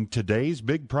becoming today's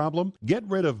big problem? Get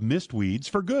rid of missed weeds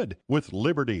for good with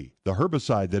Liberty, the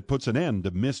herbicide that puts an end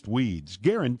to missed weeds,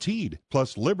 guaranteed.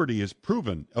 Plus, Liberty is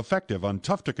proven effective on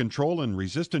tough-to-control and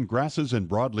resistant grasses and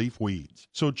broadleaf weeds.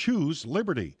 So choose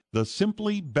Liberty, the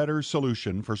simply better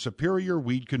solution for superior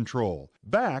weed control,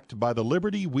 backed by the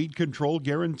Liberty Weed Control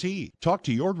Guarantee. Talk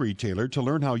to your retailer to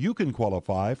learn how you can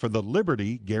qualify for the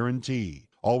Liberty Guarantee.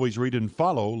 Always read and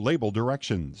follow label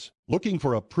directions. Looking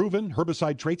for a proven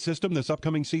herbicide trait system this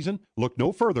upcoming season? Look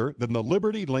no further than the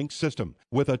Liberty Link system.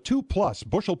 With a 2+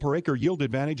 bushel per acre yield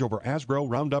advantage over Asgrow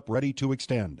Roundup Ready to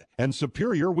Extend and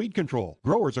superior weed control,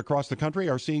 growers across the country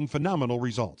are seeing phenomenal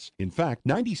results. In fact,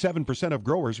 97% of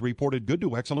growers reported good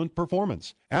to excellent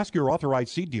performance. Ask your authorized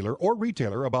seed dealer or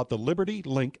retailer about the Liberty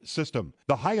Link system,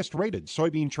 the highest rated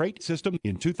soybean trait system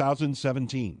in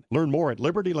 2017. Learn more at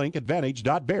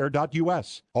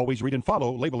libertylinkadvantage.bayer.us. Always read and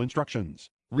follow label instructions.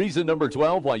 Reason number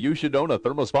 12 why you should own a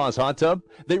ThermoSpa's hot tub?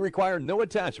 They require no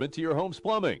attachment to your home's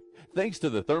plumbing. Thanks to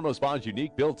the ThermoSpa's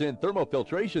unique built-in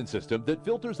thermofiltration system that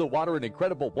filters the water an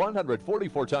incredible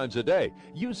 144 times a day,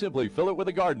 you simply fill it with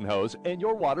a garden hose and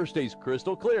your water stays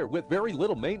crystal clear with very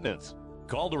little maintenance.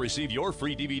 Call to receive your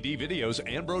free DVD videos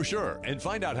and brochure and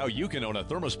find out how you can own a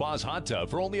ThermoSpa's hot tub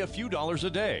for only a few dollars a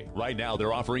day. Right now,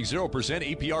 they're offering 0%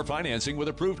 APR financing with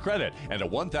approved credit and a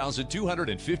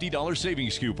 $1,250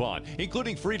 savings coupon,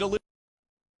 including free delivery.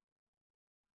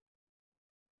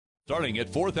 Starting at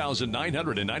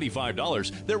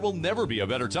 $4,995, there will never be a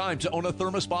better time to own a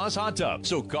ThermoSpa's hot tub.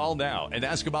 So call now and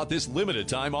ask about this limited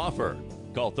time offer.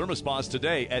 Call ThermoSpa's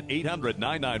today at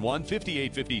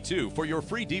 800-991-5852 for your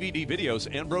free DVD videos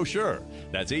and brochure.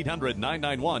 That's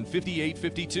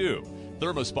 800-991-5852.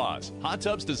 ThermoSpa's, hot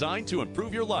tubs designed to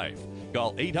improve your life.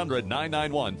 Call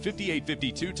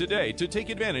 800-991-5852 today to take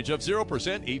advantage of 0%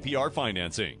 APR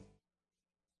financing.